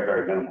 very,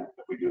 very minimal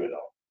if we do it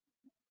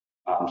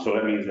all. So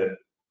that means that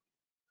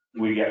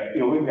we get,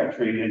 we've got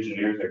trained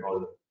engineers that go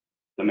to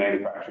the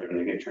manufacturer and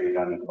they get trained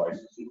on the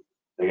devices and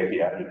they get the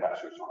admin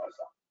passwords and all that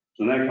stuff.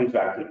 So then it comes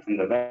back to from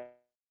the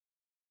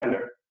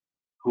vendor,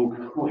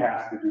 who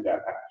has to do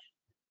that patch?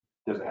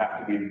 Does it have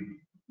to be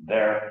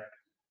their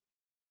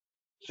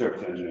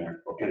service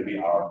engineer or can it be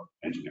our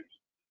engineers?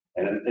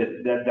 And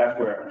that's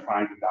where I'm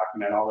trying to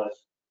document all this.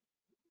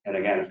 And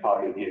again, it's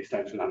probably going to be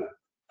extension on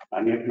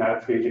the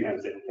informatics page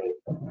again, say, okay,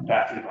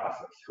 patching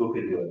process, who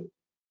can do it?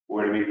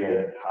 Where do we get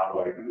it? How do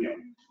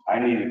I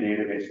need a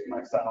database for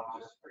myself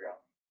just to figure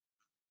out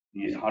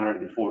these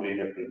 140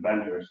 different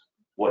vendors.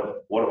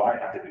 What do I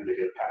have to do to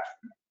get a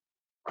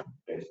patch?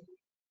 Basically.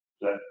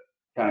 Does that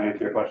kind of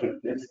answer your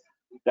question?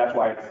 That's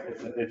why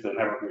it's an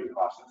evergreen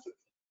process. It's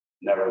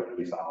never going to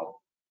be solved.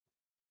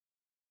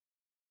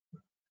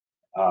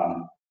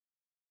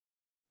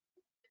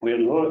 We had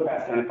a little bit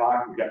past 10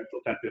 o'clock. We got until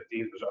 10:15.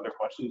 There's other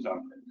questions. I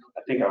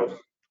think I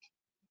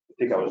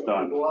was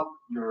done. Go up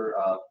your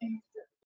page